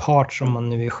en part som man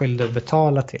nu är skyldig att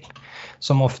betala till,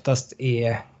 som oftast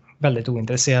är väldigt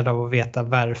ointresserad av att veta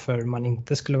varför man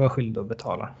inte skulle vara skyldig att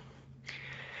betala.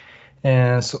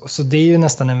 Så det är ju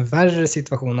nästan en värre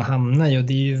situation att hamna i, och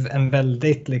det är ju en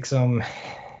väldigt liksom,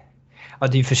 ja,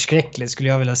 det är ju förskräckligt skulle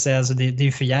jag vilja säga. Alltså det är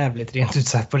ju för jävligt rent ut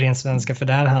sagt på ren svenska, för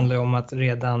det här handlar om att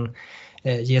redan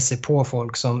ge sig på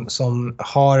folk som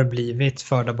har blivit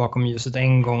förda bakom ljuset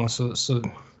en gång, så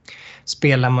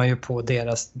spelar man ju på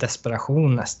deras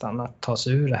desperation nästan att ta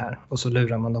sig ur det här, och så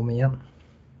lurar man dem igen.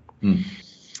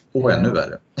 Och ännu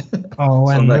värre. Ja, och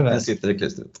som ännu verkligen värre. Sitter i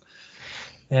klistret.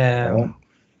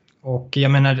 Och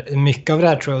jag menar, mycket av det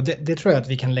här tror jag, det tror jag att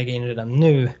vi kan lägga in redan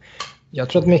nu. Jag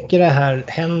tror att mycket av det här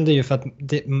händer ju för att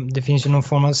det finns ju någon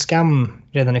form av skam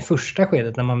redan i första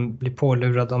skedet när man blir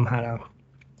pålurad de här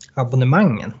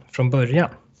abonnemangen från början.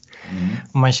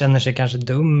 Och man känner sig kanske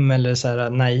dum eller så här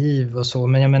naiv och så,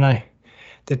 men jag menar,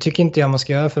 det tycker inte jag man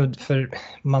ska göra, för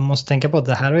man måste tänka på att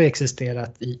det här har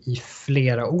existerat i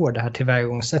flera år, det här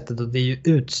tillvägagångssättet, och det är ju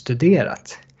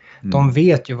utstuderat. De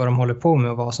vet ju vad de håller på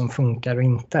med och vad som funkar och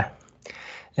inte.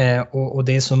 Och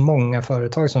det är så många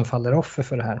företag som faller offer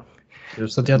för det här.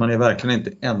 Så att man är verkligen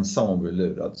inte ensam om att bli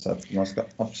lurad, så att man ska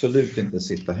absolut inte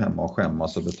sitta hemma och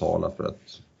skämmas och betala för att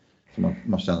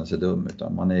man känner sig dum,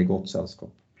 utan man är i gott sällskap.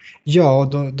 Ja,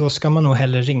 och då ska man nog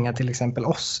hellre ringa till exempel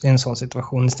oss i en sån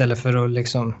situation istället för att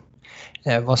liksom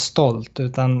vara stolt,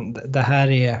 utan de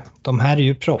här är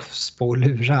ju proffs på att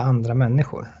lura andra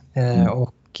människor.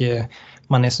 Och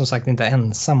man är som sagt inte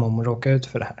ensam om att råka ut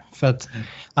för det här. För att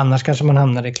annars kanske man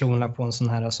hamnar i klorna på en sån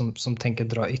här som tänker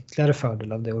dra ytterligare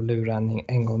fördel av det och lura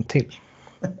en gång till.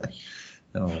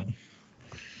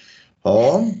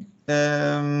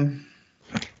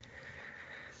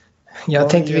 Jag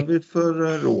tänkte vi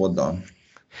för råd då?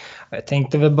 Jag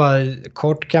tänkte väl bara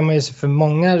kort, kan man ju för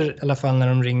många i alla fall när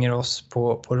de ringer oss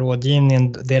på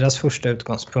rådgivningen, deras första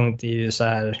utgångspunkt är ju så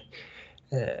här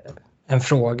en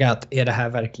fråga att är det här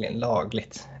verkligen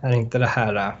lagligt? Är inte det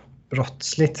här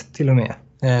brottsligt till och med?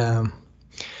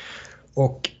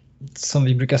 Och som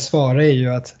vi brukar svara är ju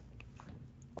att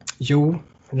jo,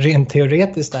 rent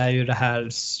teoretiskt är ju det här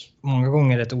många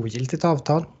gånger ett ogiltigt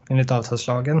avtal enligt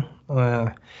avtalslagen.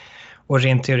 Och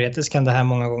rent teoretiskt kan det här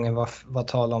många gånger vara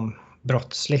tal om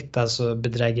brottsligt, alltså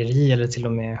bedrägeri eller till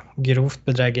och med grovt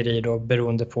bedrägeri då,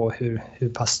 beroende på hur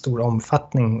pass stor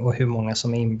omfattning och hur många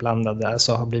som är inblandade,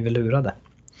 alltså har blivit lurade.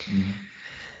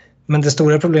 Men det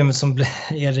stora problemet som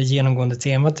är det genomgående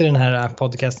temat i den här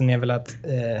podcasten är väl att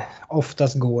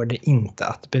oftast går det inte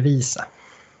att bevisa.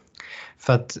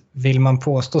 För att vill man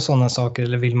påstå sådana saker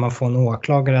eller vill man få en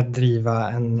åklagare att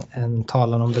driva en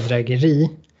talan om bedrägeri,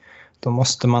 då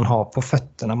måste man ha på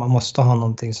fötterna. Man måste ha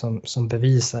någonting som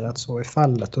bevisar att så är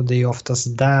fallet. Och det är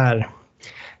oftast där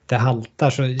det haltar.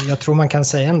 Så jag tror man kan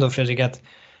säga ändå, Fredrik, att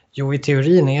jo, i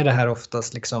teorin är det här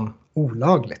oftast liksom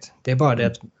olagligt. Det är bara det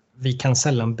att vi kan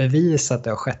sällan bevisa att det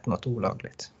har skett något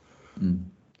olagligt.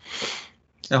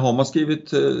 Har man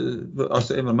skrivit,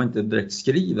 alltså även om man inte direkt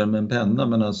skriver med en penna,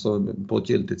 men alltså på ett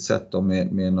giltigt sätt då,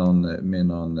 med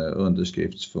någon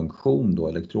underskriftsfunktion då,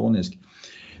 elektronisk,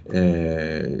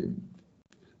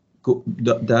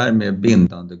 därmed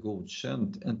bindande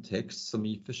godkänt en text som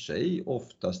i och för sig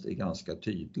oftast är ganska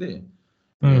tydlig.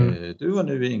 Du har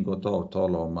nu ingått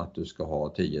avtal om att du ska ha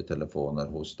 10 telefoner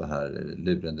hos det här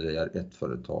lurendrejar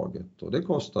 1-företaget, och det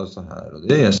kostar så här och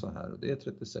det är så här och det är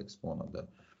 36 månader.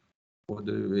 Och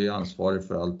du är ansvarig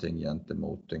för allting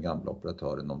gentemot den gamla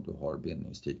operatören om du har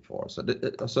bindningstid kvar. Så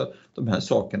alltså, de här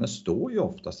sakerna står ju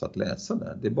oftast att läsa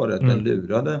där. Det är bara att den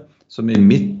lurade som är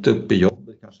mitt uppe i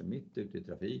jobbet, kanske mitt ute i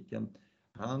trafiken,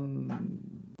 han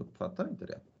uppfattar inte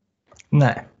det.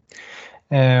 Nej.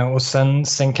 Och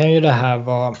sen kan ju det här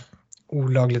vara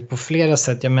olagligt på flera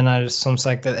sätt. Jag menar, som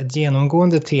sagt, ett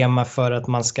genomgående tema för att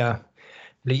man ska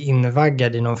bli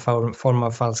invaggad i någon form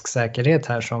av falsk säkerhet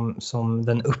här som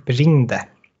den uppringde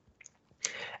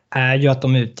är ju att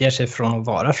de utger sig från att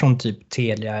vara från typ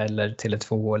Telia eller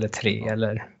Tele2 eller 3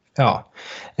 eller ja.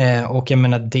 Och jag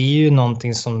menar, det är ju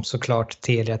någonting som såklart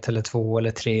Telia, Tele2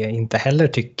 eller 3 inte heller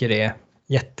tycker är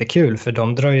jättekul, för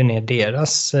de drar ju ner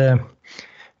deras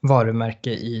varumärke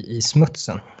i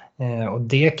smutsen. Och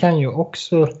det kan ju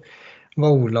också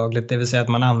vara olagligt, det vill säga att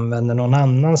man använder någon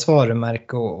annans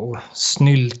varumärke och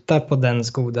snyltar på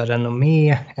dens goda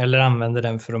renommé eller använder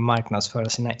den för att marknadsföra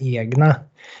sina egna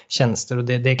tjänster. Och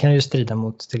det kan ju strida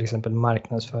mot till exempel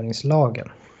marknadsföringslagen.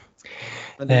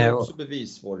 Men det är också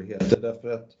bevissvårigheter,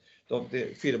 därför att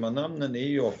firmanamnen är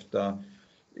ju ofta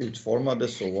utformade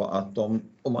så att om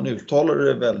man uttalar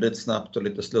det väldigt snabbt och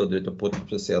lite sluddrigt och på ett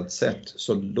speciellt sätt,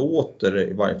 så låter det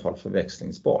i varje fall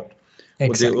förväxlingsbart.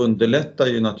 Exakt. Och det underlättar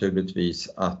ju naturligtvis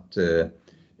att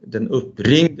den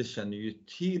uppringde känner ju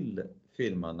till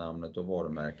firmanamnet och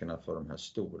varumärkena för de här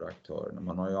stora aktörerna.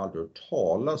 Man har ju aldrig hört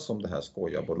talas om det här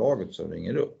skojarbolaget som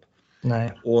ringer upp.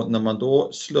 Nej. Och när man då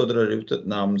sluddrar ut ett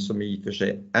namn som i och för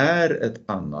sig är ett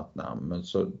annat namn, men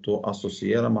så då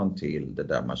associerar man till det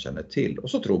där man känner till och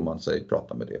så tror man sig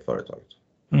prata med det företaget.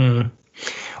 Mm.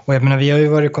 Och jag menar, vi har ju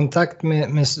varit i kontakt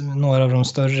med några av de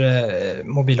större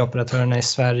mobiloperatörerna i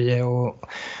Sverige, och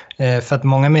för att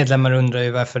många medlemmar undrar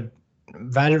ju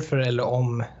varför eller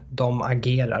om de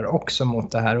agerar också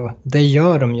mot det här, och det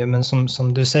gör de ju, men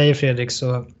som du säger Fredrik,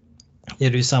 så är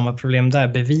det ju samma problem där,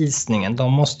 bevisningen.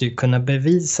 De måste ju kunna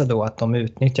bevisa då att de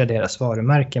utnyttjar deras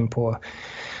varumärken på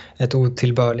ett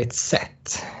otillbörligt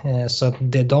sätt. Så att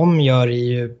det de gör är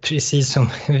ju precis som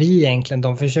vi egentligen,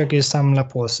 de försöker ju samla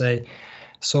på sig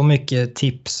så mycket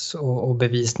tips och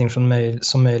bevisning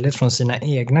som möjligt från sina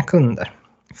egna kunder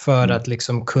för att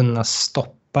liksom kunna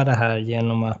stoppa det här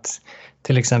genom att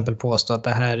till exempel påstå att det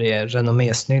här är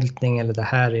renommésnyltning eller det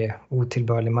här är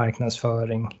otillbörlig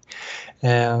marknadsföring.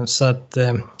 Så att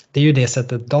det är ju det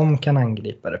sättet de kan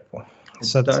angripa det på.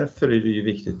 Så att, därför är det ju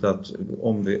viktigt att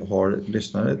om vi har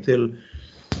lyssnare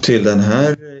till den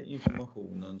här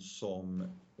informationen som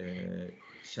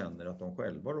känner att de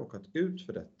själva råkat ut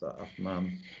för detta, att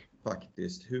man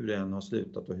faktiskt, hur det än har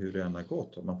slutat och hur det än har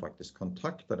gått, att man faktiskt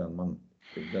kontaktar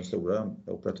den stora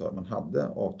operatören man hade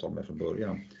avtal med från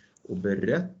början och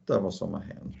berättar vad som har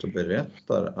hänt och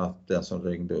berättar att den som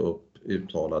ringde upp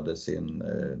uttalade sin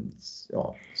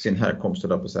härkomst,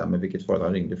 eller på att säga, med vilket företag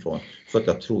han ringde ifrån, för att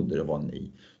jag trodde det var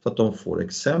ni. Så att de får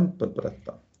exempel på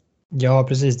detta. Ja,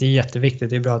 precis. Det är jätteviktigt.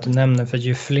 Det är bra att du nämner, för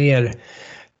ju fler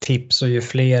tips och ju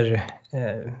fler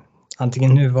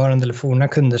antingen nuvarande eller forna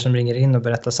kunder som ringer in och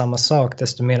berättar samma sak,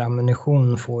 desto mer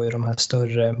ammunition får ju de här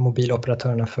större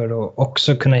mobiloperatörerna för att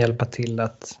också kunna hjälpa till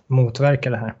att motverka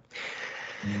det här.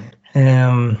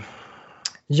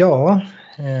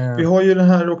 Vi har ju det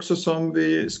här också som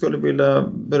vi skulle vilja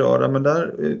beröra, men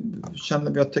där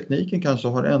känner vi att tekniken kanske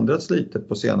har ändrats lite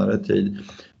på senare tid.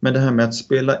 Men det här med att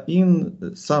spela in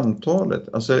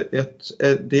samtalet, alltså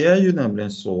det är ju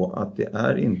nämligen så att det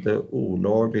är inte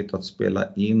olagligt att spela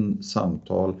in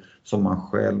samtal som man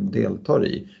själv deltar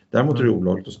i. Däremot är det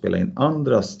olagligt att spela in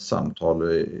andras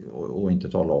samtal och inte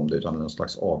tala om det, utan en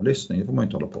slags avlyssning, det får man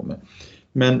inte hålla på med.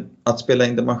 Men att spela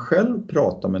in det man själv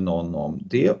pratar med någon om,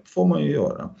 det får man ju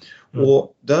göra.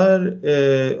 Och där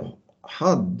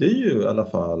hade ju i alla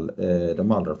fall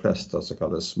de allra flesta så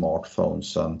kallade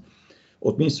smartphonesen,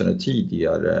 åtminstone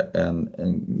tidigare, en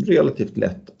relativt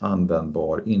lätt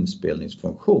användbar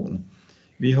inspelningsfunktion.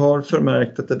 Vi har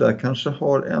förmärkt att det där kanske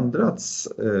har ändrats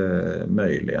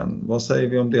möjligen. Vad säger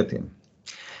vi om det, Tim?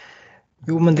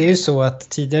 Jo, men det är ju så att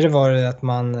tidigare var det att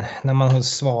när man har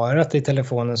svarat i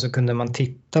telefonen så kunde man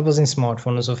titta på sin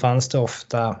smartphone, och så fanns det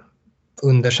ofta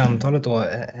under samtalet då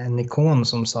en ikon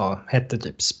som hette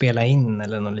typ spela in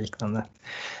eller något liknande.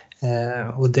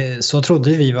 Och så trodde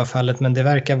vi var fallet, men det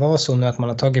verkar vara så nu att man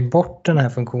har tagit bort den här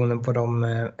funktionen på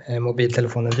de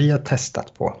mobiltelefoner vi har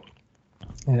testat på.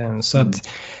 Så att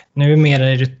nu mer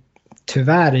är det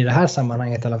tyvärr i det här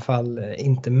sammanhanget i alla fall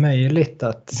inte möjligt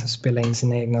att spela in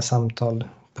sina egna samtal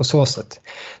på så sätt.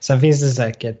 Sen finns det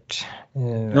säkert...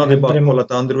 Ja, det är bara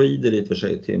kollat Androider i och för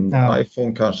sig, Tim. Ja.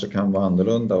 iPhone kanske kan vara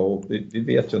annorlunda, och vi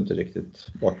vet ju inte riktigt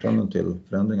bakgrunden till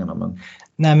förändringarna. Men...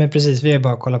 Nej, men precis. Vi har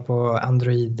bara kollat på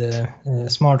Android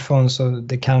smartphones, så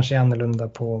det kanske är annorlunda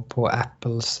på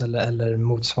Apples eller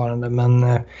motsvarande. Men,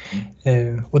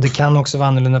 och det kan också vara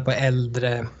annorlunda på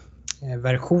äldre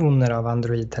versioner av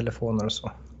Android-telefoner och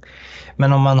så.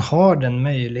 Men om man har den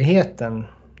möjligheten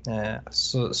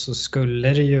så skulle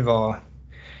det ju vara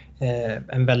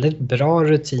en väldigt bra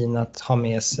rutin att ha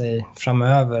med sig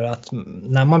framöver, att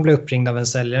när man blir uppringd av en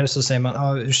säljare så säger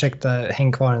man ursäkta,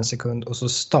 häng kvar en sekund, och så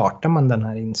startar man den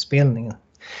här inspelningen.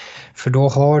 För då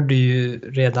har du ju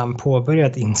redan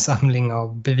påbörjat insamling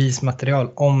av bevismaterial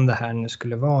om det här nu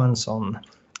skulle vara en sån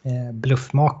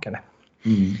bluffmakare.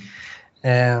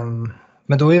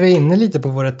 Men då är vi inne lite på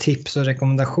våra tips och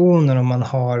rekommendationer om man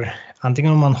har,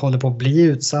 antingen om man håller på att bli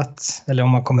utsatt eller om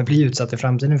man kommer bli utsatt i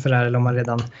framtiden för det här eller om man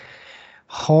redan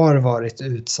har varit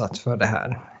utsatt för det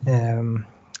här.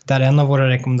 Där en av våra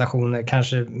rekommendationer,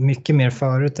 kanske mycket mer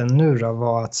förut än nu då,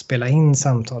 var att spela in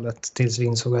samtalet tills vi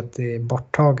insåg att det är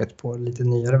borttaget på lite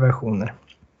nyare versioner.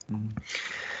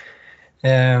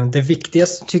 Det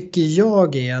viktigaste tycker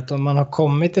jag är att om man har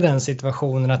kommit till den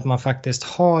situationen att man faktiskt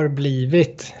har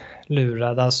blivit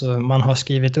lurad, alltså man har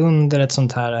skrivit under ett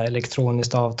sånt här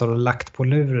elektroniskt avtal och lagt på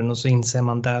luren och så inser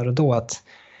man där och då att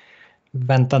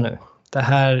vänta nu, det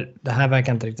här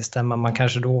verkar inte riktigt stämma. Man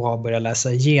kanske då har börjat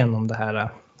läsa igenom det här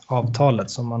avtalet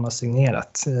som man har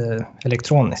signerat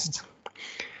elektroniskt.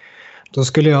 Då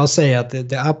skulle jag säga att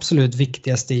det absolut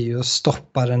viktigaste är ju att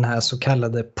stoppa den här så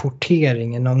kallade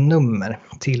porteringen av nummer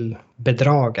till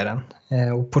bedragaren.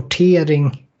 Och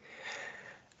portering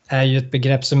är ju ett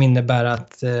begrepp som innebär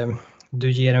att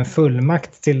du ger en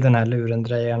fullmakt till den här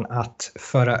lurendrejaren att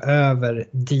föra över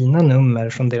dina nummer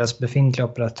från deras befintliga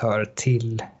operatör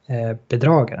till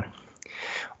bedragaren.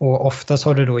 Och oftast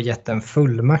har du då gett en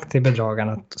fullmakt till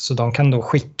bedragaren så de kan då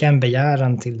skicka en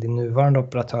begäran till din nuvarande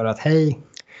operatör att hej,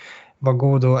 var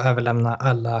god och överlämna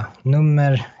alla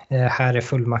nummer. Här är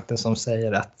fullmakten som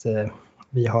säger att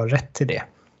vi har rätt till det.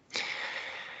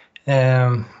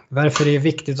 Varför det är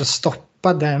viktigt att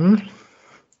stoppa den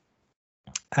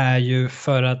är ju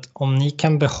för att om ni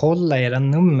kan behålla era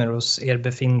nummer hos er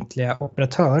befintliga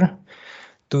operatör,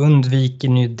 då undviker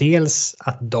ni dels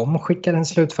att de skickar en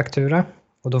slutfaktura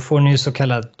och då får ni ju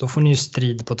då får ni ju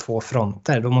strid på två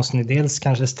fronter. Då måste ni dels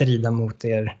kanske strida mot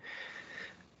er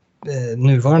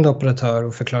nuvarande operatör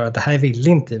och förklara att det här vill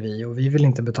inte vi och vi vill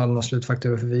inte betala någon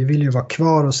slutfaktura för vi vill ju vara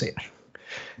kvar hos er.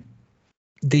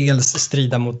 Dels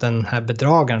strida mot den här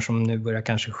bedragaren som nu börjar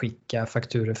kanske skicka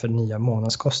fakturor för nya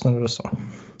månadskostnader och så.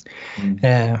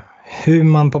 Hur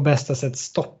man på bästa sätt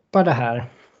stoppar det här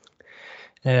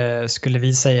skulle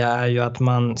vi säga är ju att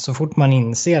man så fort man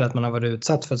inser att man har varit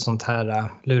utsatt för ett sånt här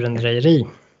lurendrejeri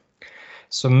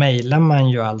så mejlar man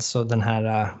ju alltså den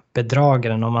här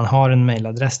bedragaren om man har en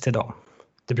mejladress till dem.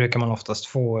 Det brukar man oftast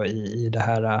få i det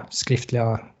här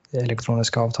skriftliga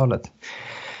elektroniska avtalet.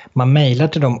 Man mejlar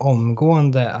till dem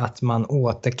omgående att man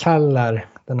återkallar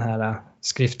den här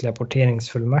skriftliga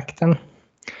porteringsfullmakten.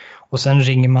 Och sen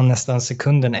ringer man nästan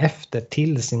sekunden efter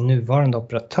till sin nuvarande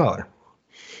operatör.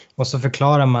 Och så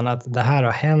förklarar man att det här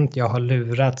har hänt, jag har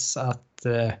lurats att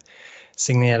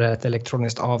signera ett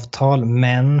elektroniskt avtal,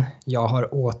 men jag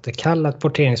har återkallat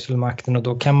porteringsfullmakten och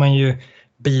då kan man ju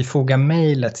bifoga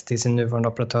mejlet till sin nuvarande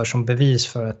operatör som bevis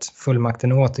för att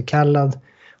fullmakten är återkallad.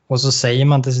 Och så säger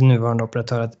man till sin nuvarande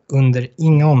operatör att under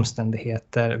inga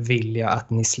omständigheter vill jag att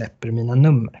ni släpper mina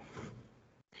nummer.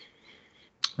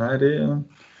 Nej, det är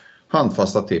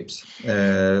handfasta tips.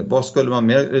 Vad skulle man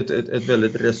med? Ett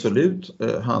väldigt resolut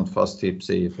handfast tips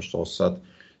är förstås att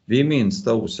vid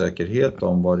minsta osäkerhet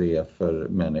om vad det är för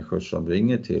människor som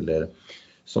ringer till er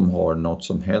som har något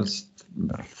som helst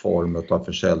form av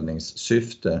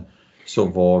försäljningssyfte, så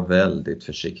var väldigt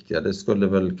försiktiga. Det skulle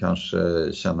väl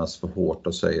kanske kännas för hårt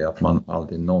att säga att man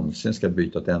aldrig någonsin ska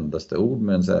byta ett endaste ord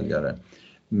med en säljare.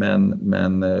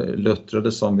 Men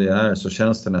luttrade som vi är så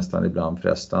känns det nästan ibland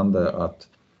frestande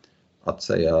att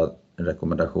säga en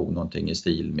rekommendation någonting i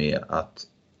stil med att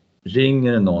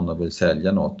ringer någon och vill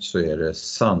sälja något så är det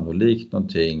sannolikt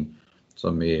någonting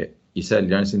som är i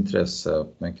säljarens intresse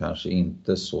men kanske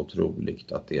inte så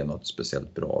troligt att det är något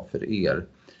speciellt bra för er.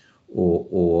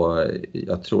 Och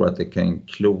jag tror att det kan en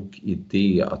klok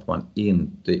idé att man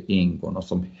inte ingår någon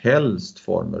som helst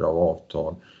former av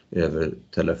avtal över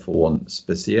telefon,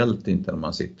 speciellt inte när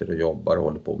man sitter och jobbar och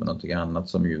håller på med någonting annat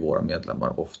som ju våra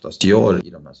medlemmar oftast gör i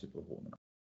de här situationerna.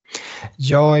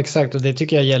 Ja, exakt, och det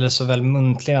tycker jag gäller såväl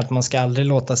muntligen att man ska aldrig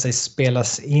låta sig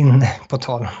spelas in på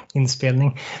tal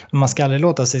inspelning. Man ska aldrig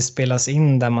låta sig spelas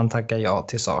in där man tackar ja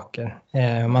till saker.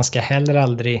 Man ska heller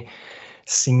aldrig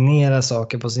signera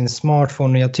saker på sin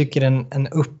smartphone, och jag tycker en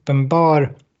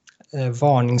uppenbar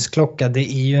varningsklocka, det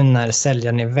är ju när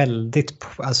säljaren är väldigt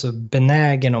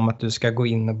benägen om att du ska gå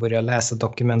in och börja läsa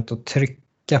dokument och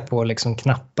trycka på liksom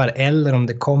knappar, eller om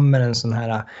det kommer en sån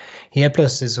här, helt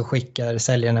plötsligt så skickar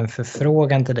säljaren en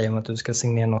förfrågan till dig om att du ska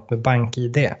signera något med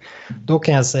BankID. Då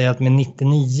kan jag säga att med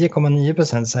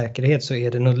 99,9% säkerhet så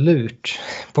är det något lurt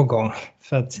på gång,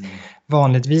 för att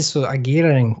vanligtvis så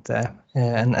agerar inte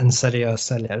en seriös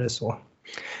säljare så.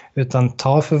 Utan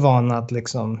ta för vana att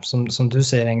liksom, som du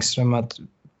säger Engström, att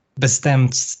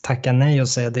bestämt tacka nej och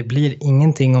säga det blir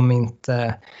ingenting om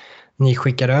inte ni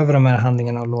skickar över de här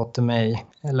handlingarna och låter mig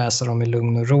läsa dem i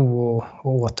lugn och ro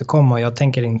och återkomma. Jag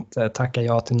tänker inte tacka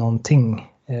ja till någonting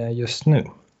just nu.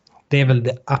 Det är väl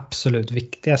det absolut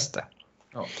viktigaste.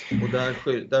 Ja, och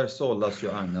där sållas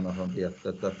ju agnarna från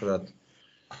vetet, därför att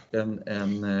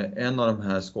en av de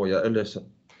här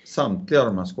samtliga av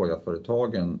de här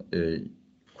skojarföretagen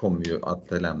kommer ju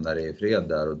att lämna det i fred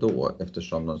där och då,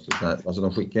 eftersom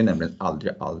de skickar ju nämligen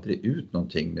aldrig ut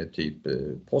någonting med typ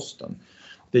posten.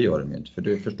 Det gör de ju inte, för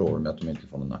det förstår de att de inte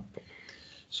får någon nack på.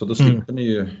 Så då slipper ni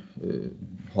ju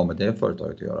ha med det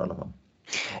företaget att göra i alla fall.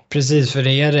 Precis, för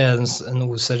är det en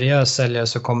oseriös säljare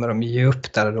så kommer de ge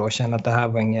upp där och känna att det här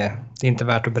var det är inte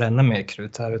värt att bränna mer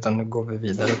krut här, utan nu går vi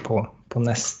vidare på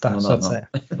nästa så att säga.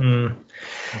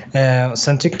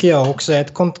 Sen tycker jag också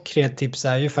ett konkret tips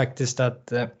är ju faktiskt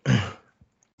att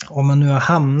om man nu har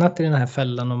hamnat i den här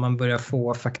fällan och man börjar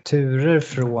få fakturer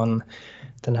från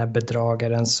den här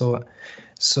bedragaren så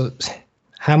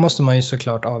här måste man ju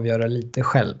såklart avgöra lite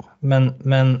själv.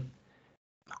 Men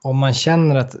om man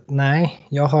känner att nej,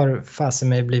 jag har fasen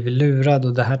mig blivit lurad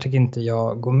och det här tycker inte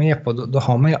jag går med på, då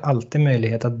har man ju alltid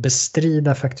möjlighet att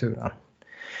bestrida fakturan.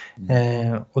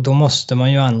 Och då måste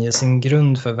man ju ange sin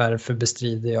grund för varför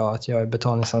bestrider jag att jag är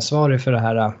betalningsansvarig för det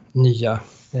här nya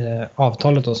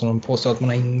avtalet då, som de påstår att man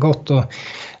har ingått. Och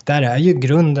där är ju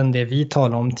grunden det vi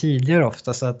talade om tidigare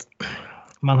ofta, så att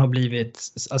man har blivit,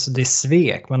 alltså det är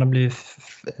svek, man har blivit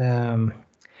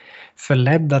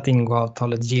förledd att ingå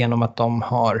avtalet genom att de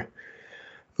har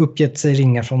uppgett sig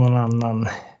ringa från någon annan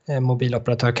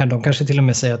mobiloperatör. De kanske till och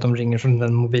med säger att de ringer från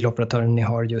den mobiloperatören ni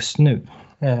har just nu.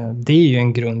 Det är ju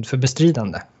en grund för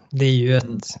bestridande. Det är ju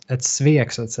ett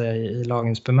svek så att säga i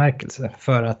lagens bemärkelse.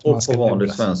 För att och man ska på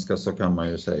vanlig svenska så kan man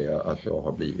ju säga att jag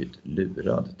har blivit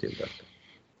lurad till detta.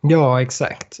 Ja,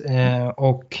 exakt.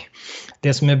 Och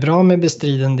det som är bra med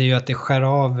bestridande är ju att det skär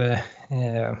av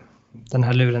den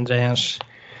här lurendrejarens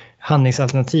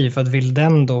handlingsalternativ. För att vill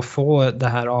den då få det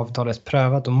här avtalet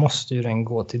prövat, då måste ju den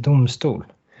gå till domstol.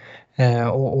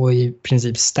 Och i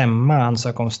princip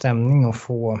ansöka om stämning och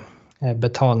få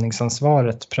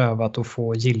betalningsansvaret prövat och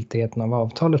få giltigheten av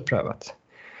avtalet prövat.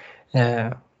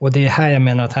 Och det är här jag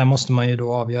menar att här måste man ju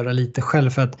då avgöra lite själv,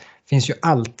 för att det finns ju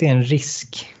alltid en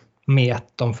risk med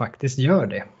att de faktiskt gör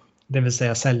det. Det vill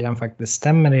säga säljaren faktiskt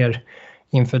stämmer er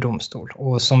inför domstol.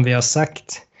 Och som vi har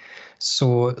sagt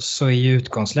så är ju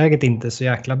utgångsläget inte så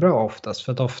jäkla bra oftast.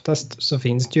 För att oftast så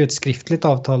finns det ju ett skriftligt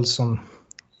avtal som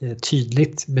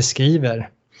tydligt beskriver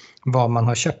vad man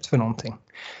har köpt för någonting.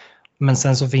 Men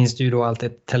sen så finns det ju då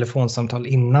alltid ett telefonsamtal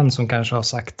innan som kanske har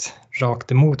sagt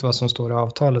rakt emot vad som står i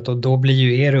avtalet. Och då blir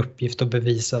ju er uppgift att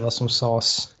bevisa vad som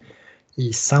sades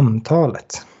i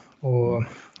samtalet. Och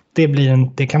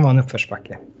det kan vara en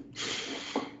uppförsbacke.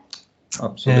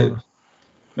 Absolut.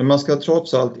 Men man ska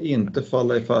trots allt inte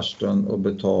falla i farstun och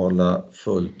betala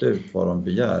fullt ut vad de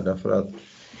begär. Därför att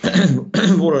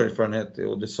vår erfarenhet,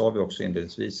 och det sa vi också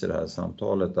inledningsvis i det här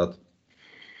samtalet, att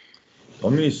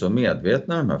de är ju så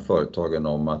medvetna, de här företagen,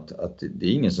 om att det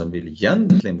är ingen som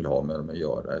egentligen vill ha med dem att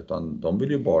göra, utan de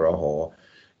vill ju bara ha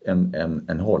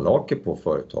en hållhake på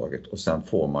företaget och sen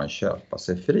får man köpa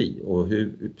sig fri. Och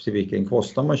till vilken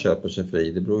kostnad man köper sig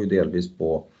fri, det beror ju delvis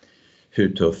på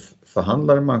hur tuff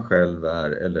förhandlare man själv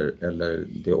är eller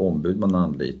det ombud man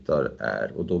anlitar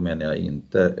är. Och då menar jag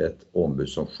inte ett ombud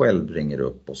som själv ringer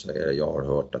upp och säger jag har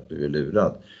hört att du är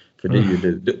lurad. För det är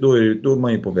ju, då är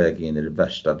man ju på väg in i det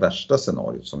värsta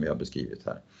scenariot som vi har beskrivit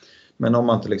här. Men om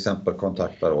man till exempel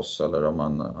kontaktar oss eller om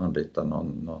man anlitar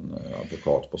någon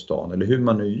advokat på stan eller hur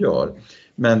man nu gör.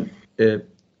 Men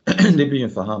det blir ju en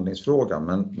förhandlingsfråga,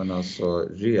 men alltså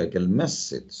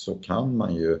regelmässigt så kan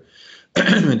man ju,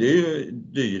 det är ju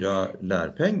dyra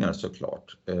lärpengar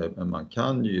såklart, men man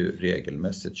kan ju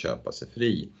regelmässigt köpa sig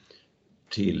fri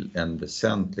till en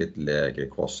väsentligt lägre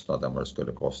kostnad än vad det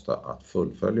skulle kosta att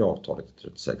fullfölja avtalet i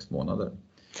 36 månader.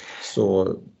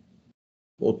 Så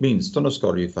åtminstone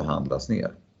ska det ju förhandlas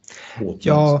ner.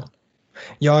 Ja,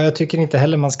 jag tycker inte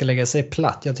heller man ska lägga sig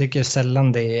platt. Jag tycker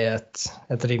sällan det är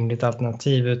ett rimligt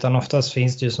alternativ, utan oftast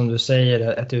finns det ju som du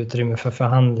säger ett utrymme för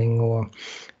förhandling, och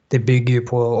det bygger ju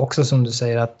på också som du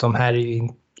säger att de här är ju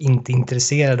inte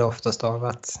intresserade oftast av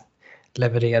att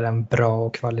leverera en bra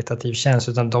och kvalitativ tjänst,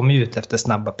 utan de är ute efter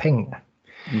snabba pengar.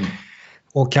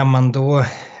 Och kan man då,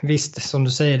 visst som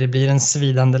du säger, det blir en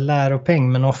svidande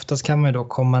läropeng, men oftast kan man då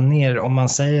komma ner, om man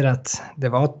säger att det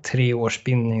var 3 års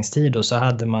bindningstid och så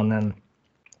hade man en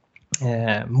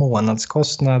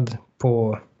månadskostnad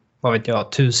på, vad vet jag,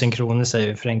 1000 kronor säger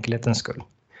vi för enkelhetens skull.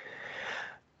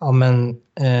 Ja, men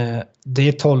det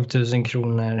är 12 000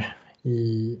 kronor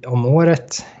om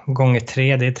året. Gånger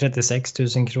 3, det är 36 000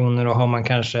 kronor, och har man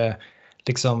kanske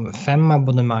liksom 5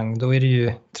 abonnemang, då är det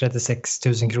ju 36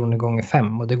 000 kronor gånger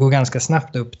 5, och det går ganska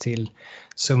snabbt upp till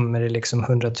summor i liksom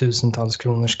 100 000-tals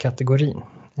kronors kategorin.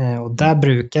 Och där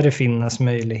brukar det finnas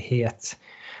möjlighet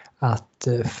att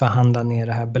förhandla ner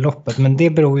det här beloppet, men det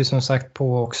beror ju som sagt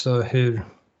på också hur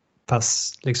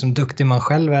pass liksom duktig man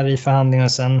själv är i förhandlingen.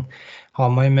 Sen har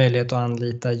man ju möjlighet att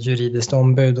anlita juridiskt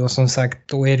ombud, och som sagt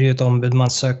då är det ju ett ombud man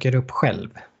söker upp själv.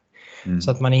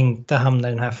 Så att man inte hamnar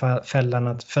i den här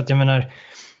fällan. För att jag menar,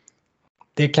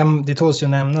 det tåls ju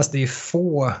nämnas, det är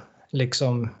få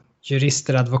liksom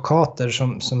jurister, advokater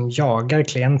som jagar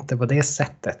klienter på det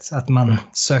sättet. Att man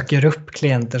söker upp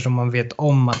klienter som man vet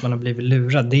om att man har blivit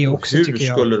lurad. Det är också, hur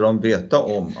skulle de veta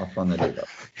om att man är lurad?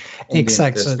 Om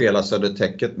exakt, det inte spelas över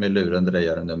täcket med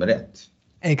lurendrejare nummer 1.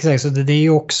 Exakt, så det är ju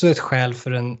också ett skäl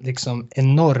för en liksom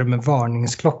enorm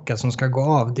varningsklocka som ska gå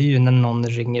av. Det är ju när någon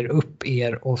ringer upp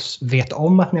er och vet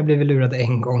om att ni har blivit lurade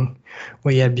en gång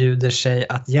och erbjuder sig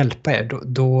att hjälpa er.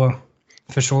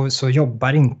 För så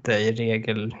jobbar inte i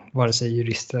regel vare sig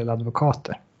jurister eller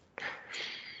advokater.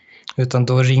 Utan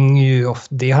då ringer ju,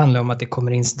 det handlar om att det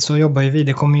kommer in, så jobbar ju vi,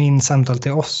 det kommer in samtal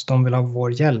till oss, de vill ha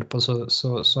vår hjälp, och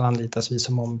så anlitas vi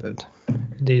som ombud.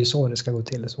 Det är ju så det ska gå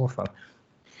till i så fall.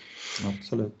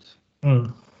 Absolut.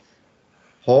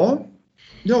 Ja,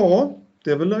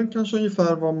 det är väl kanske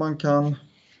ungefär vad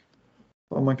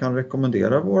man kan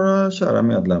rekommendera våra kära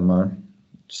medlemmar.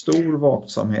 Stor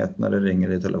vaksamhet när det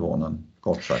ringer i telefonen,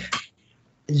 kort sagt.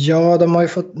 Ja,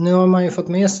 nu har man ju fått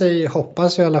med sig,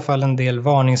 hoppas jag i alla fall, en del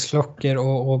varningsklockor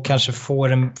och kanske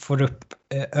får upp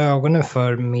ögonen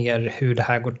för mer hur det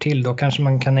här går till. Då kanske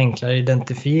man kan enklare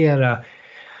identifiera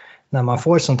när man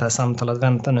får ett sånt här samtal att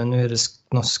vänta nu är det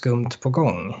något skumt på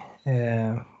gång.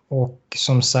 Och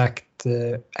som sagt,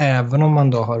 även om man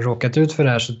då har råkat ut för det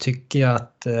här, så tycker jag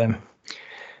att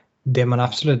det man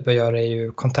absolut bör göra är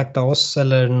ju kontakta oss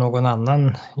eller någon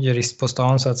annan jurist på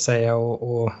stan så att säga,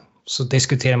 och så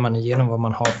diskuterar man igenom vad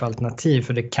man har för alternativ.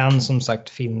 För det kan som sagt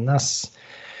finnas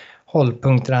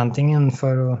hållpunkter antingen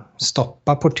för att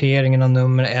stoppa porteringen av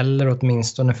nummer eller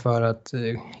åtminstone för att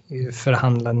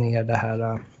förhandla ner det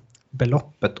här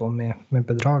beloppet då med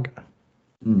bedragaren.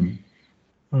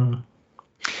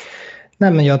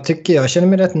 Nej, men jag känner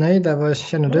mig rätt nöjd där. Vad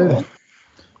känner du?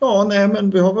 Ja, nej, men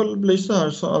vi har väl blivit så här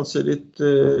så allsidigt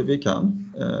vi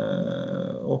kan.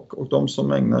 Och de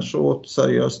som ägnar sig åt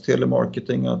seriös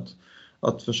telemarketing,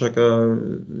 att försöka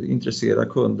intressera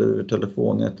kunder över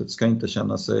telefonnätet, ska inte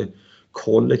känna sig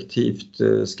kollektivt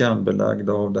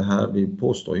skambelagda av det här. Vi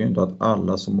påstår ju inte att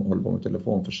alla som håller på med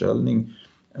telefonförsäljning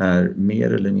är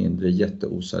mer eller mindre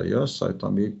jätteoseriösa,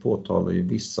 utan vi påtalar ju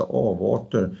vissa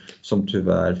avarter som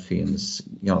tyvärr finns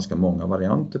ganska många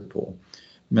varianter på.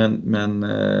 Men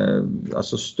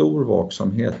alltså stor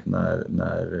vaksamhet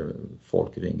när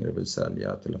folk ringer och vill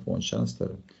sälja telefontjänster.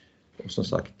 Och som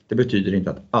sagt, det betyder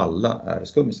inte att alla är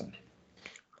skummisar.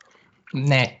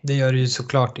 Nej, det gör det ju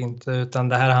såklart inte, utan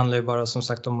det här handlar ju bara som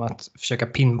sagt om att försöka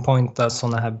pinpointa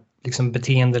sådana här liksom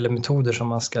beteende eller metoder som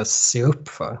man ska se upp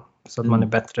för, så att man är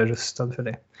bättre rustad för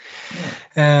det.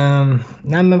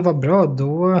 Nej, men vad bra,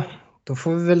 då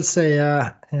får vi väl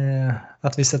säga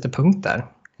att vi sätter punkt där.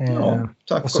 Ja,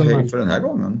 tack och hej för den här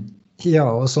gången.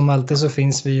 Ja, och som alltid så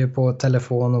finns vi ju på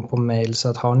telefon och på mail, så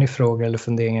att har ni frågor eller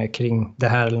funderingar kring det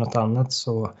här eller något annat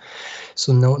så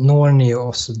når ni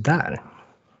oss där.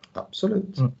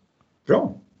 Absolut.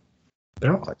 Bra.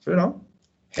 Bra. Tack för idag.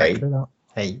 Hej.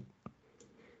 Hej.